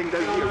defending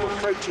down here, we're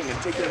crouching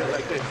and taking it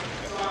like this.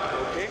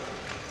 Okay?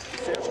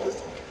 Serve's good.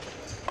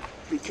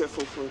 Be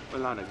careful for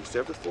Maulana. You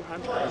serve with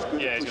forehand, he's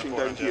good at pushing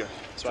down here.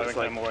 So I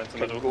think more into the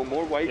can you go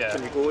more wide? Yeah.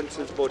 Can you go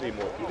into his body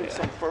more? Even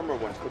some firmer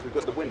ones, because we've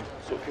got the wind,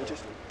 so it can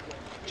just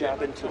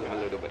jab into him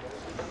a little bit.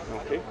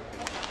 Okay?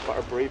 But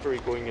our bravery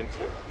going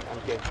into it,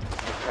 and again,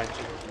 we're trying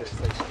to this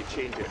slice, you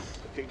change it.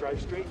 If you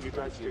drive straight, you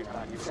drive straight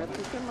back.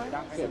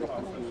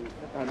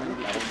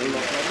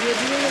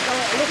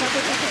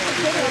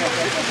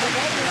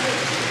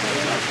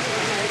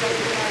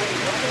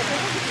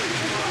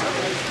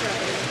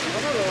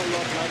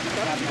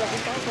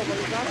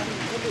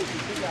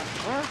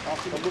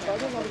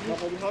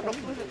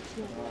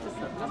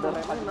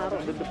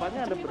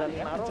 Depannya ada berani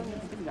naruh,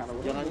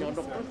 jangan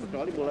nyodok terus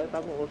kecuali boleh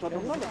tamu.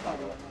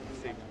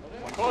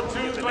 For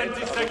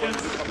 2:20 seconds.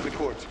 Up the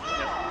court.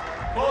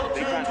 For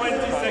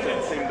 2:20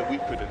 seconds. Same that we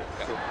put in it.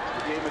 So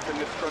the game is in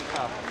this front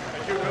half.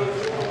 Thank you,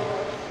 coach.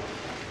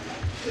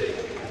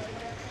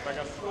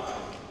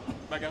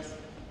 Bagas,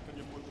 can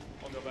you put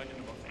on your back in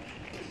the box?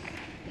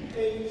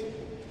 8,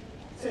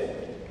 10.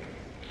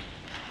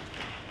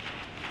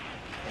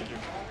 Thank you.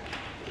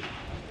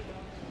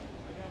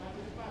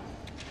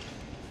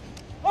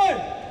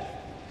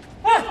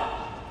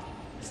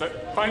 So,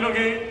 final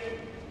game.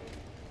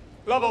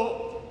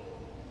 Level.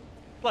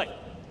 Play.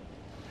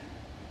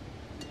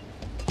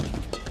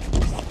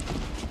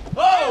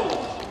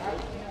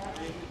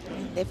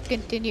 They've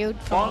continued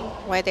from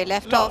where they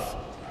left off.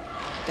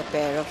 The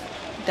pair of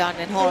Dunn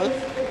and Hall.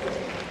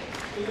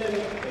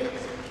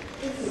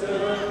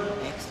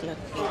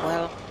 Excellently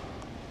well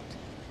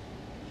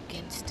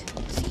against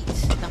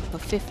seeds number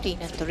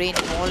 15 and the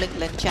reigning All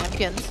England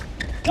champions.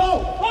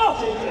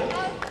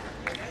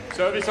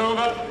 Service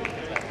over.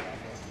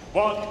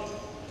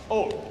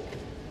 1-all.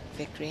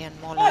 Fikri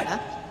and Maulana.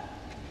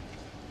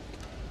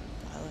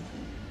 Well,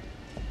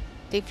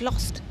 they've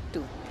lost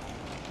to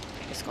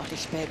the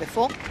Scottish pair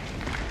before,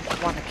 on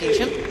one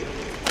occasion.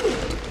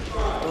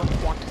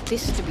 Don't want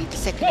this to be the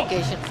second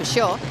occasion for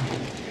sure.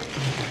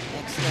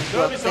 Excellent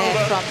work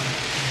there from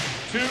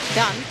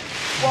Dunn.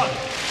 2-1.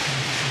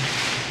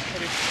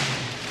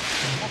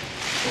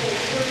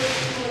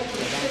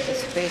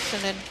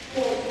 Anticipation and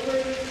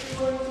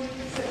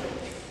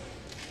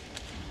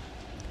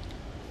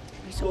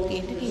we saw the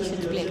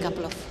Indonesians play a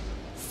couple of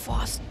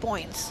fast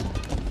points.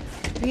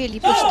 Really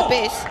pushed the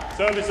pace.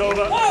 Service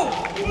over.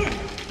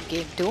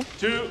 Game 2.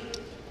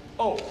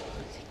 2-all.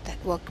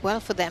 That worked well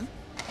for them.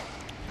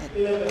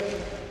 Dunn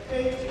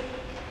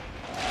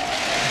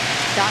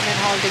and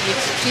holding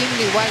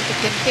extremely well to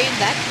contain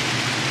that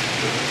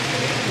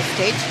at this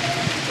stage.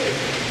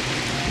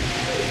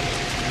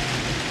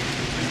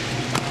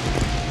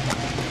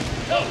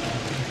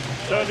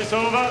 Service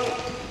over.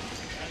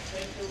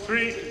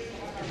 3-2.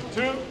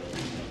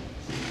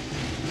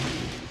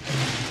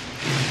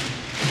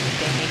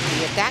 They make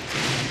the attack.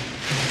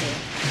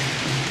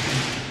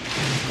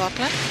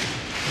 Scotland.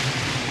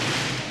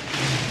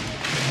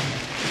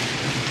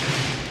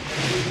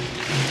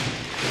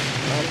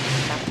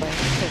 Number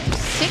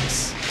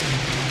 36.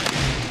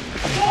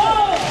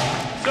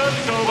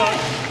 Service over.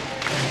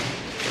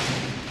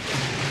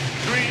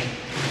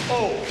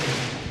 3-all.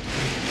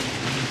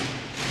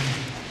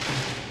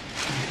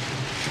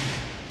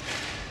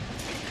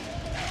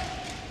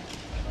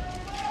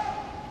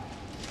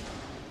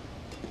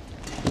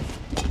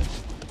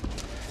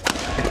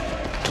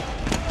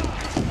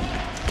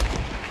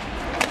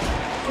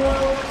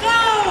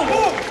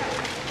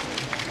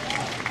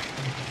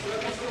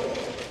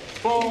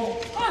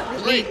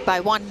 Lead by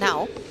 1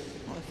 now,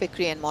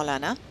 Fikri and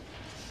Maulana.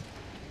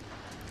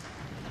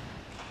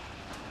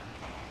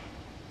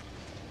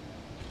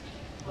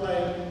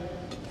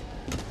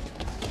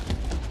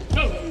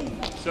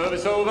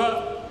 Service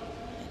over.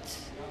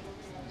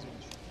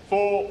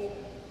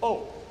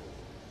 4-all.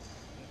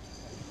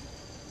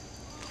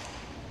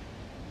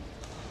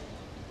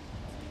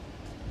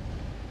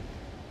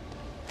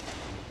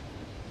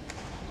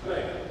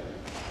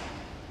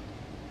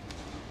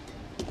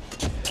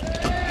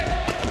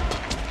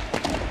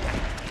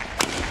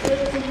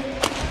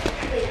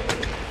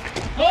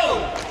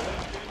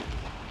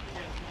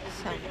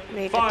 Some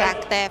great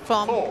attack there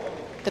from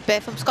the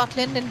pair from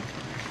Scotland, and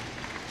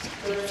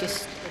they've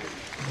just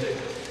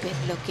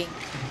been looking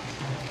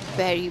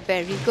very,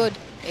 very good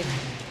in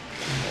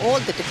all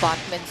the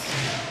departments. I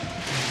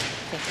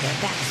think their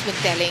attack's been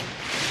telling,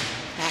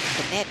 back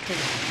the net,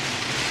 and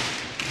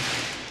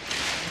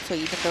so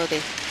even though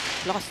they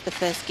lost the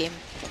first game,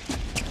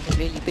 they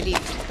really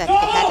believed that they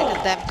had it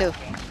in them to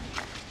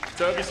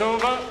Service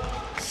over.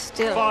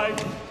 still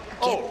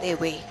 5-all. get their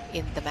way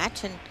in the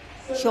match, and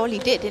surely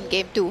did in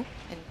game 2.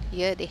 And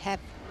here they have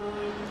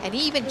an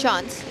even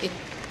chance in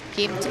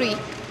game 3.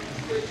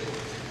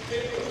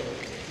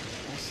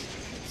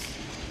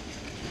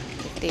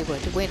 If they were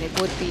to win, it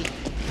would be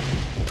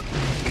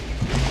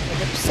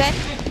an upset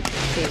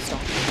based on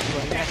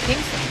world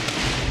rankings.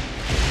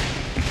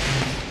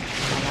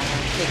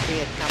 Fikri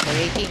at number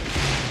 18 in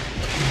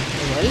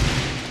the world.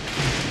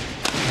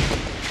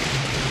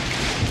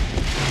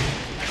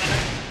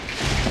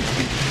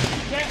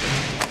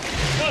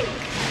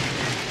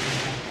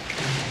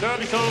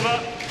 Service over.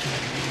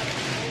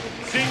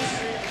 6-5.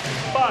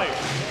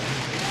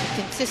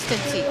 The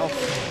consistency of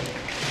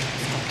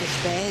Scottish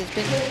pair has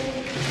been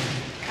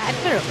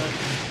admirable.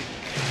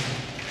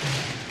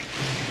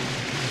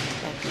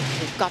 And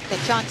they've got the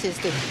chances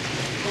to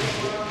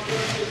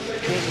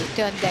really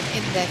turn them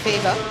in their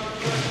favour.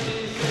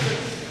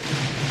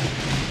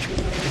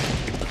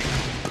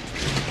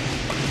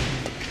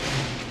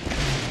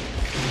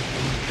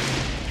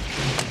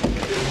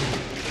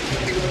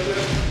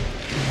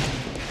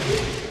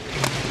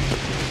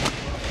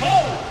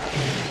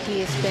 He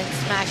has been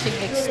smashing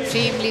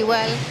extremely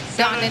well.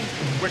 Dunn, and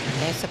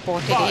they're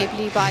supported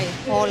ably by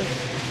all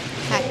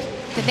at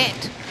the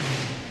net.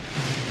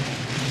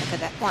 Look at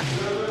that one.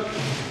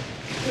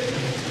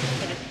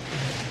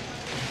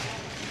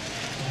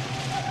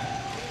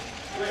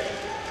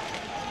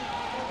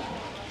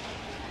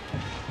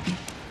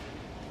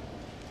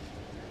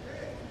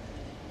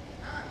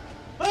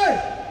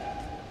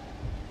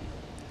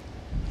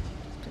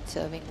 Been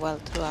serving well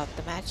throughout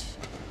the match.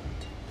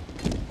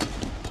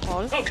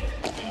 All.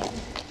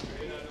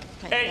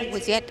 And that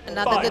was yet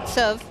another good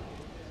serve.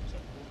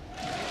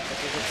 But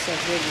the good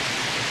serve really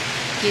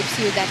gives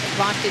you that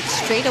advantage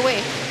straight away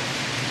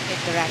in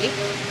the rally.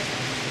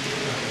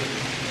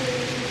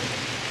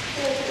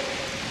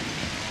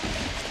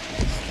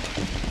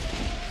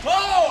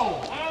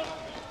 Oh!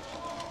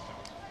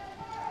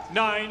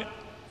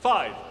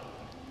 9-5.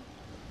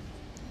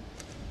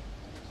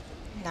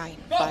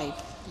 9-5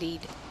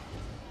 lead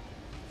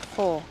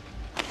for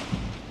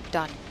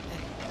Dunn.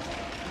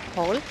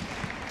 Hall.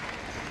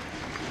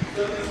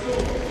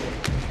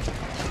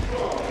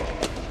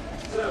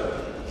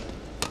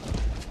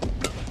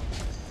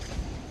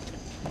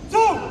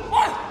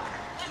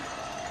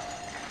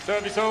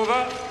 Service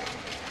over.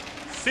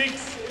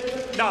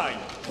 6-9.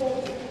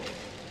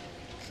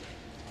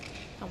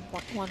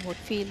 What one would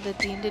feel that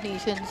the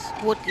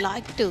Indonesians would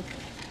like to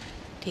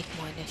take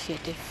more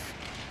initiative.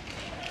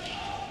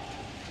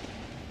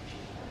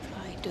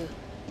 Try to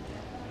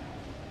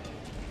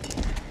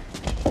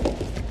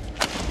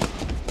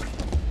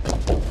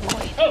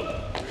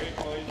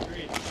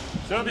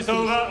Service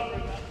over.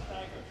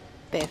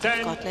 bear for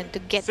Scotland to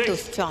get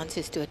those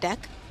chances to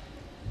attack.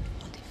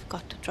 Well, they've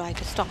got to try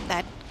to stop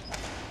that.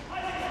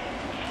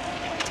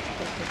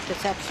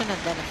 Interception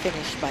and then a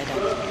finish by Dunn.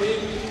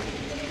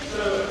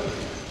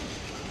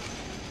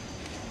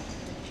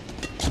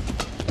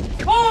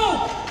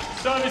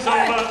 Service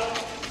over.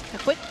 A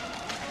quick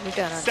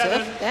return on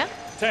serve there.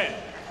 10.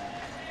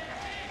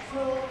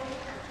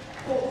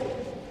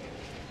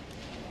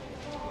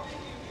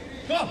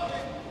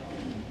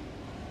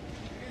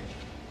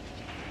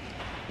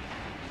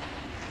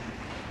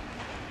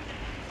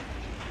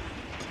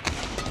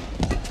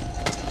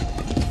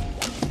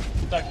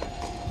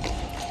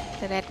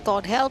 The net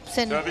cord helps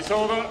and Service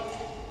over.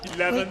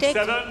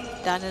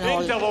 11-7. Dunn and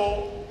all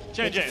Interval.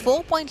 Change with in. a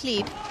 4-point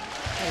lead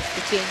as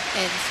the change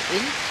ends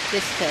in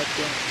this third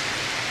game.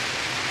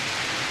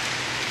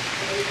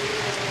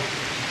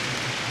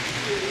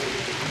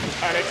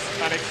 Alex,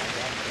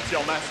 it's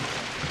your mask.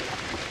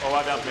 Oh,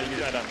 Adam,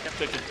 maybe Adam.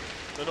 Take it.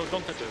 No,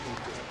 don't touch it.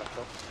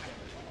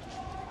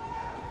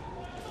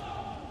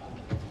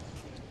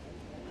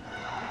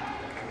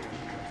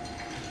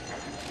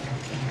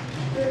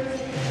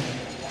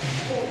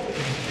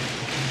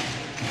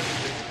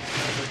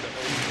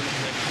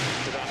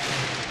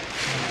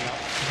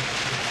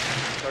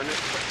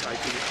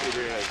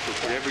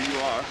 Wherever you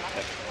are,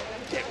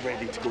 get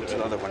ready to go to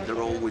the other one.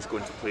 They're always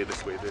going to play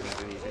this way. They're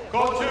Indonesian.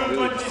 Call 2, Really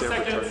 20 serve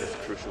return seconds. is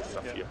crucial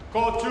stuff here.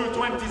 Call 2,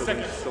 20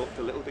 seconds. So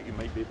the little bit you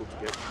might be able to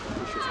get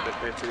pushes a bit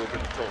better over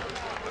the top.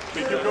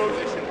 With your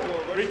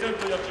coach, return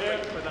to your chair.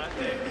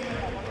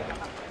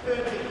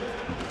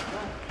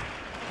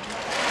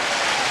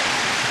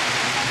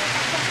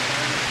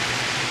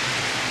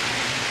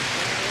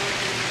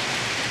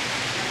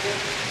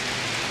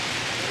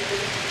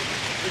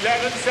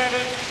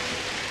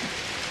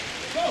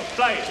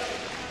 Play.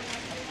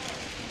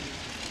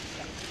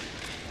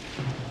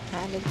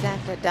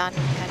 Alexander Dunn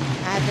and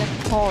Adam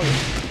Hall,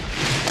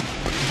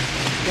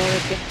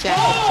 European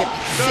Championship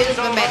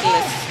silver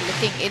medalists,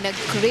 looking in a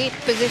great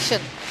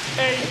position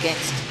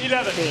against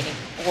reigning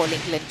All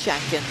England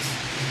champions.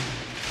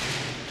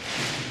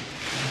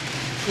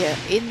 Here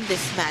in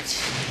this match,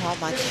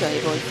 Mohammad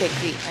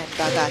Fikri and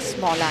Bagas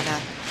Maulana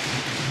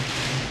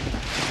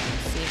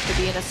seem to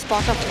be in a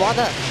spot of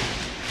bother.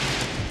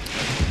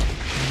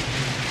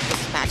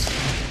 This match,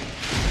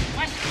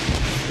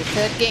 the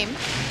third game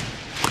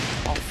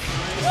of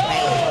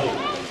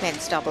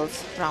men's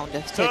doubles round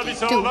of 32.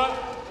 Service over.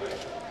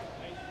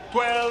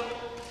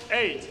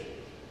 12-8.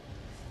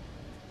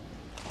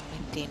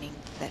 Maintaining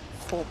that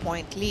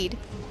 4-point lead.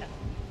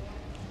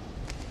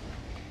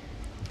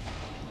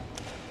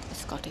 The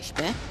Scottish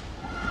pair.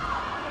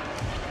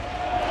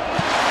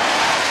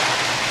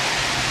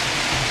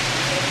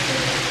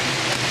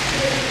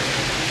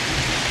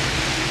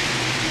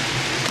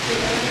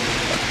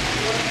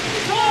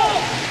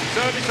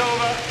 Service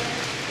over.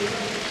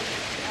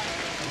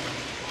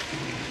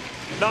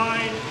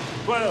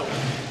 9-12.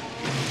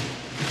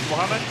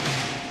 Mohammed.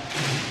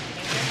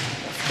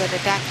 Good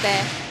attack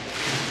there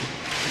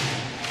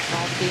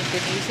from the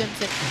Indonesians.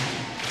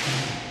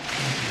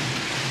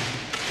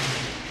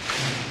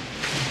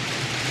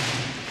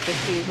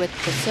 Fikri with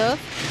the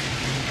serve.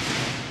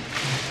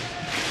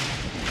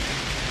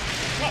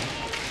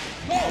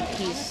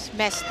 He's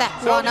messed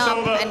that one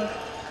up and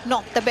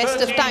not the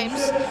best of times,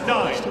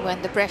 especially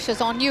when the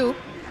pressure's on you.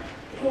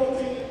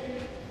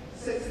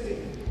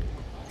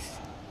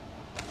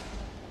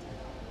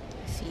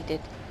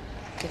 Seeded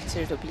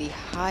considerably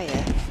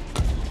higher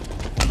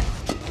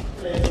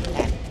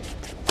than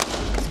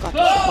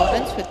Scottish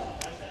opponents, with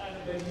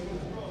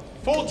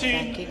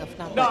ranking of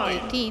number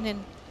 18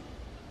 and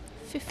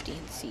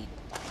 15 seed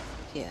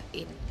here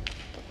in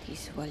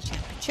these World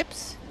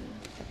Championships.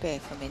 A pair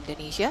from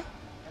Indonesia.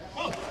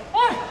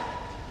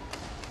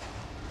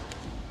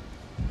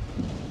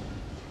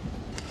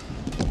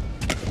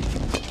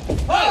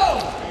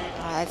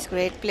 That's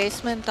great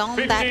placement on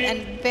that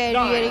and very,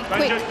 very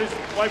quick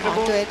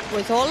onto it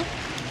was all.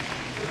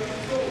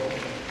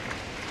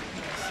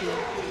 Seem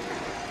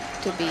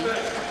to be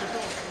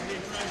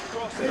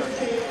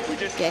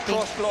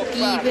getting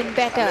even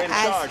better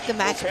as the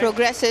match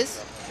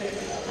progresses.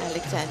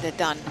 Alexander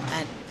Dunn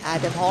and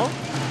Adam Hall.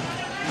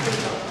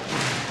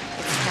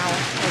 It's now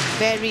a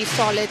very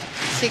solid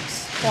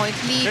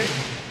 6-point lead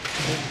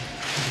in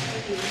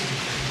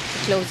the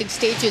closing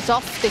stages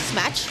of this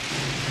match.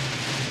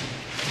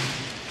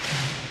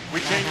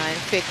 Maulana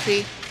and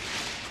Fikri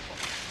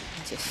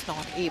just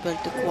not able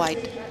to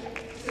quite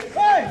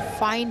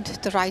find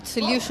the right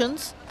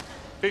solutions.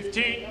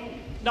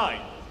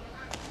 15-9.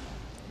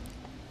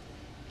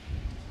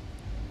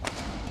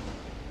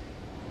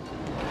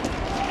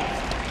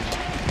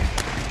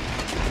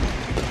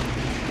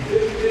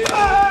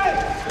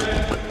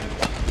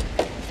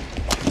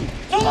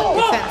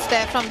 Defense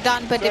there from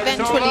Dunn, but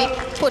eventually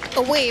put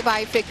away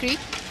by Fikri.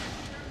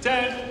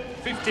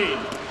 10-15.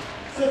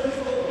 They're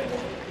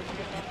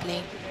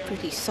playing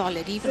pretty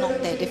solid, even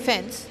on their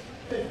defense.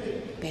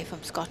 Pair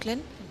from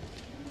Scotland.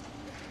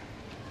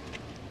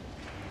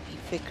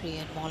 Fikri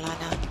and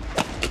Maulana.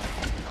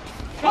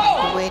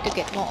 A way to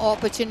get more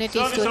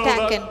opportunities to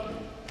attack, and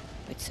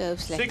with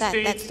serves like that,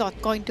 that's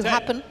not going to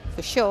happen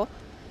for sure.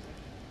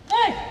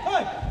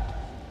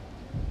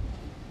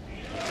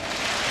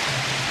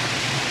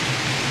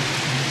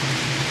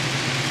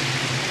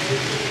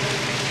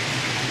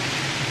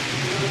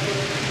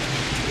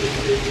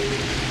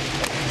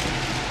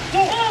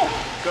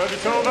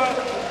 Service over.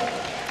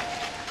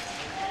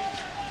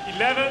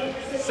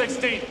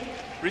 11-16.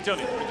 Return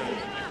it.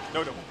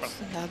 No.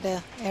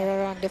 Another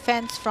error on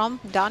defense from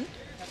Dunn.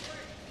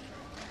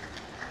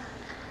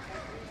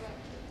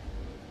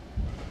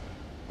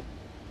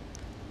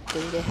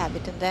 Will they have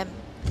it in them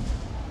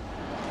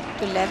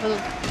to level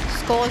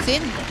scores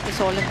in is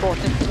all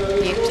important.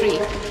 Game 3.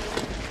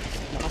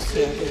 Last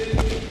year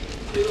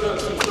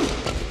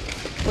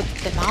put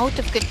them out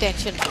of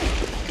contention.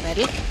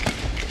 Medal.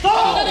 The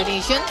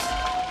Indonesians.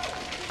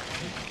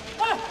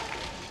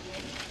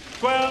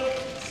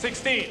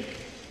 12-16.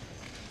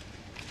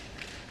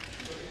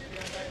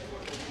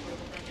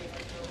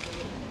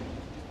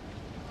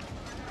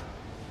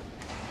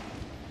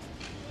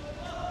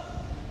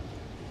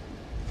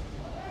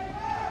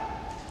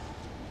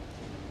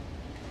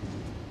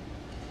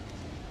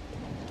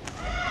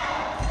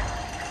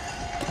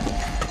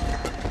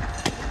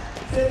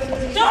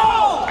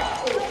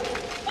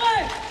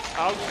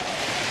 Out.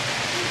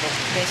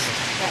 Missed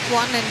that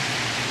one, and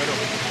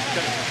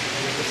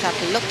the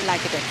shuttle looked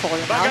like it had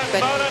fallen out, but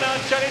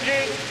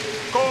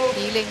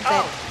feeling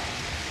that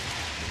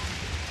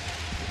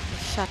the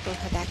shuttle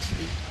had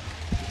actually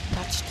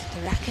touched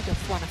the racket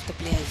of one of the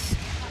players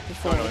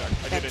before it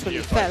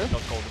eventually fell.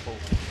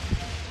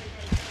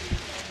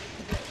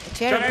 The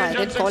chair umpire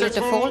didn't call it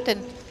a fault,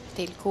 and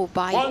they'll go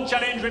by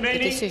the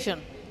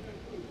decision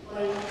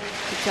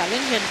to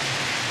challenge, and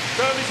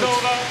which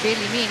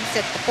really means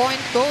that the point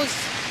goes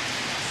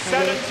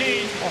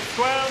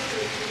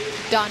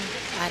 17-12. Dunn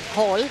and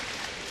Hall.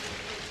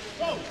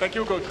 Thank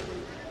you, coach.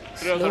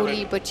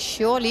 Slowly but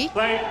surely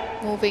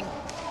moving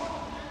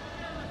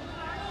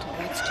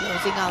towards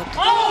closing out.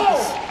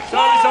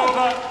 Service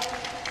over.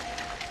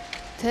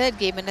 Third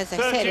game, and as I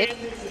said it,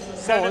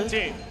 Hall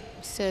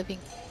serving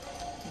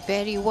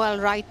very well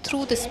right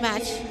through this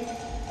match.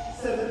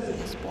 At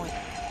this point,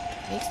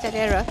 makes that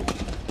error.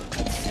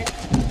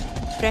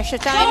 Pressure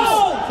times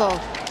for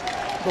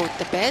both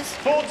the pairs.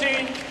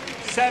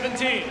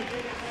 14-17.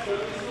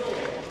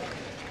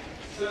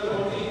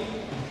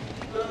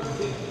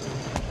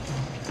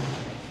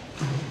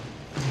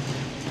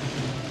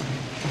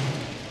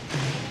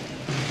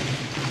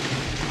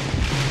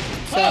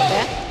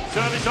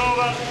 Service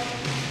over.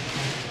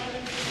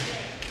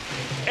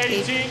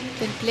 18-14. They've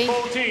been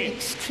playing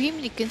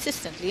extremely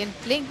consistently and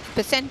playing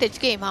percentage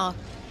game.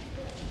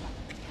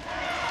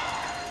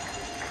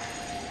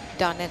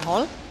 Dunn and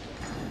Hall.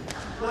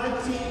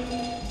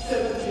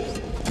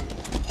 19-17.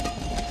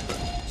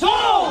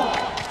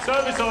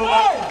 Service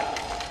over.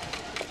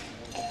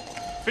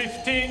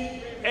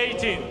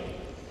 15-18.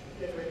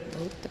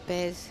 Both the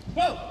pairs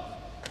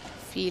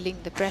feeling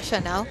the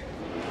pressure now.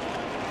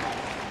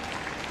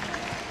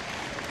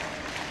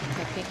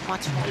 They've been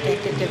much more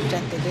tentative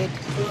than they did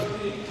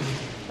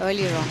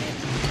earlier on in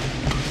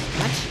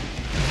match.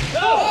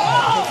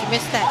 If you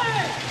missed that,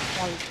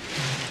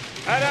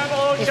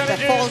 if that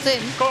falls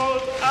in,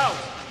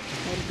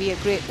 it'll be a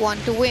great one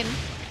to win.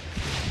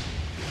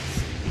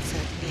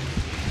 Certainly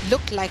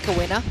looked like a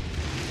winner.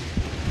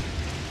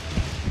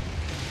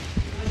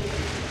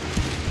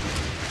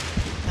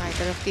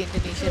 Neither of the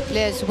Indonesian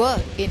players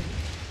were in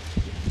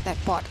that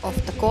part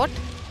of the court.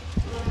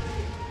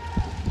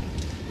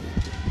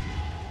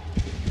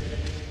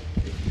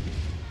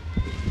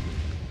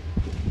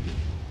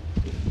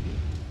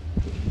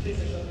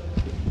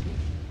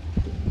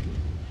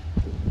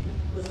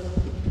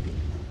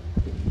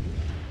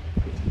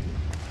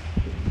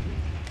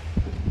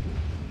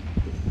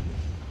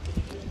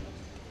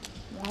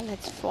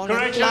 It's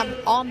fallen club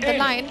on the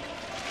line,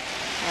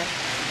 and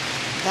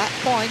that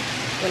point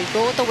will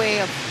go the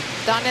way of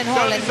Dunn and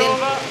Hall, and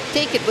they'll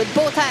take it with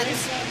both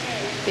hands,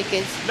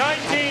 because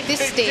at this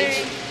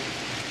stage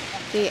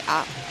they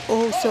are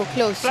oh so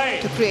close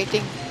to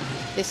creating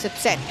this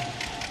upset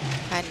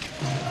and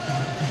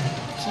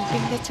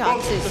keeping the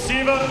chances.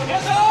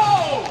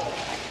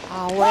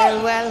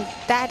 Well,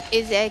 that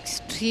is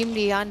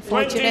extremely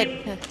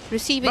unfortunate.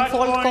 Receiving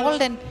fault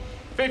called, and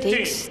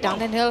takes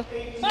Dunn and Hill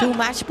to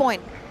match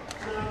point.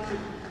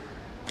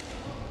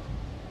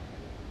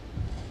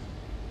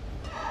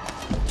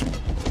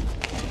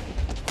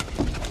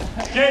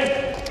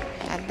 Game.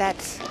 And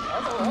that's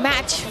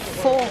match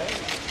for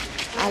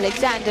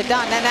Alexander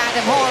Dunn and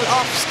Adam Hall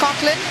of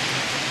Scotland.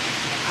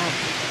 And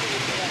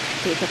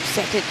they've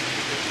upset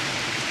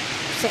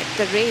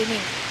the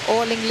reigning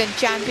All England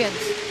champions,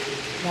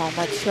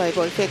 Mohammad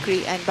Shoaib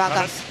Fikri and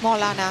Bagas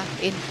Maulana,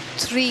 in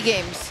 3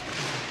 games.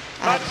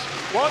 Match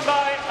won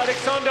by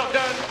Alexander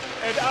Dunn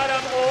and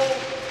Adam Hall,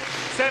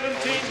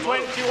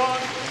 17-21,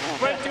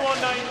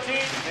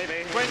 21-19,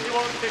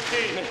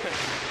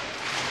 21-15.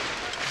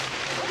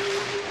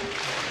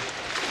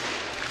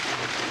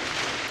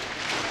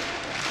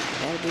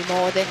 They'll be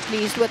more than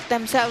pleased with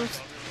themselves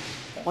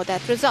for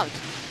that result.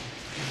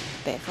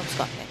 Pair from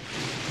Scotland.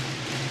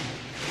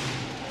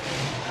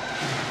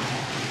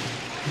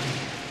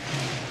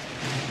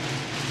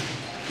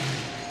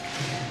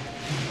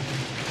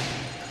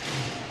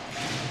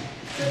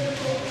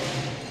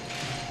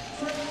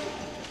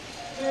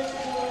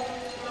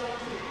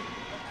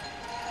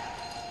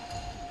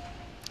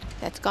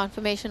 That's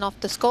confirmation of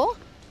the score.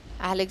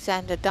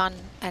 Alexander Dunn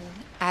and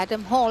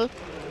Adam Hall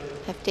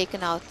have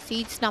taken out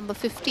seeds number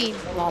 15,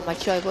 Mohammad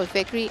Shoaib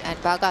Fikri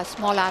and Bagas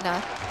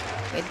Maulana,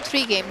 in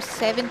 3 games,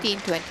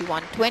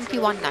 17-21,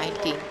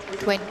 21-19,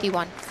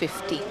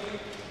 21-15.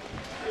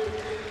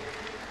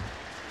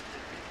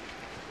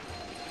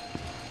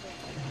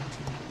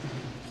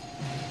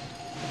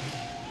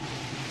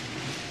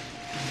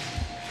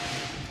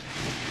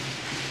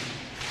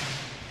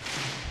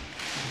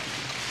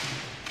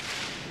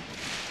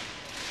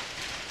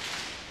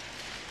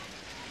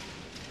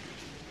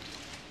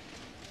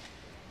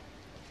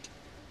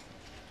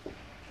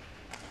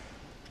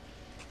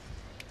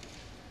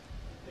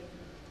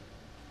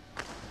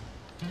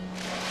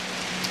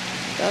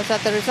 Those are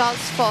the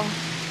results for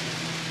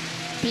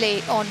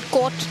play on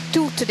court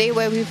 2 today,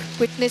 where we've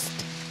witnessed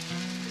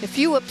a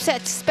few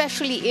upsets,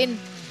 especially in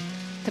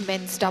the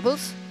men's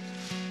doubles.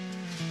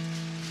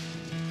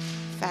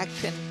 In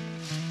fact, in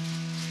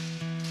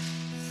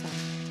some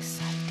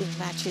exciting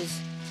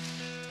matches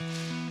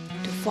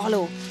to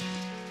follow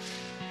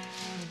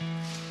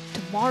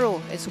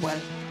tomorrow as well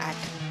at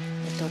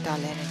the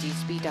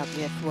TotalEnergies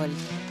BWF World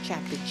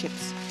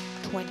Championships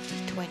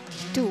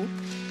 2022.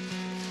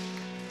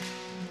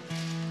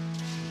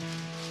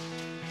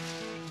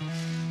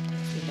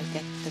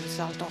 Get the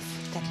result of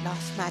that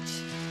last match.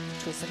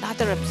 It was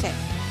another upset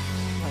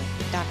where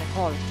Dunn and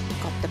Hall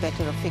got the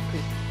better of Fikri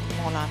and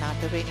Maulana,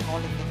 the reigning All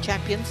England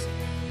champions.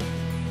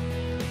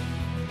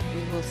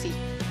 We will see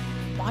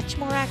much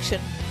more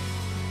action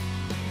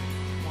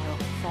tomorrow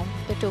from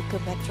the Tokyo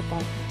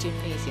Metropolitan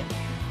Gymnasium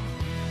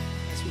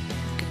as we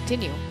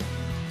continue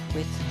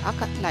with our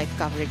live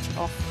coverage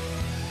of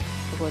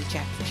the World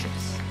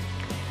Championships.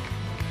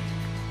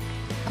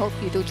 Hope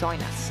you do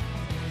join us.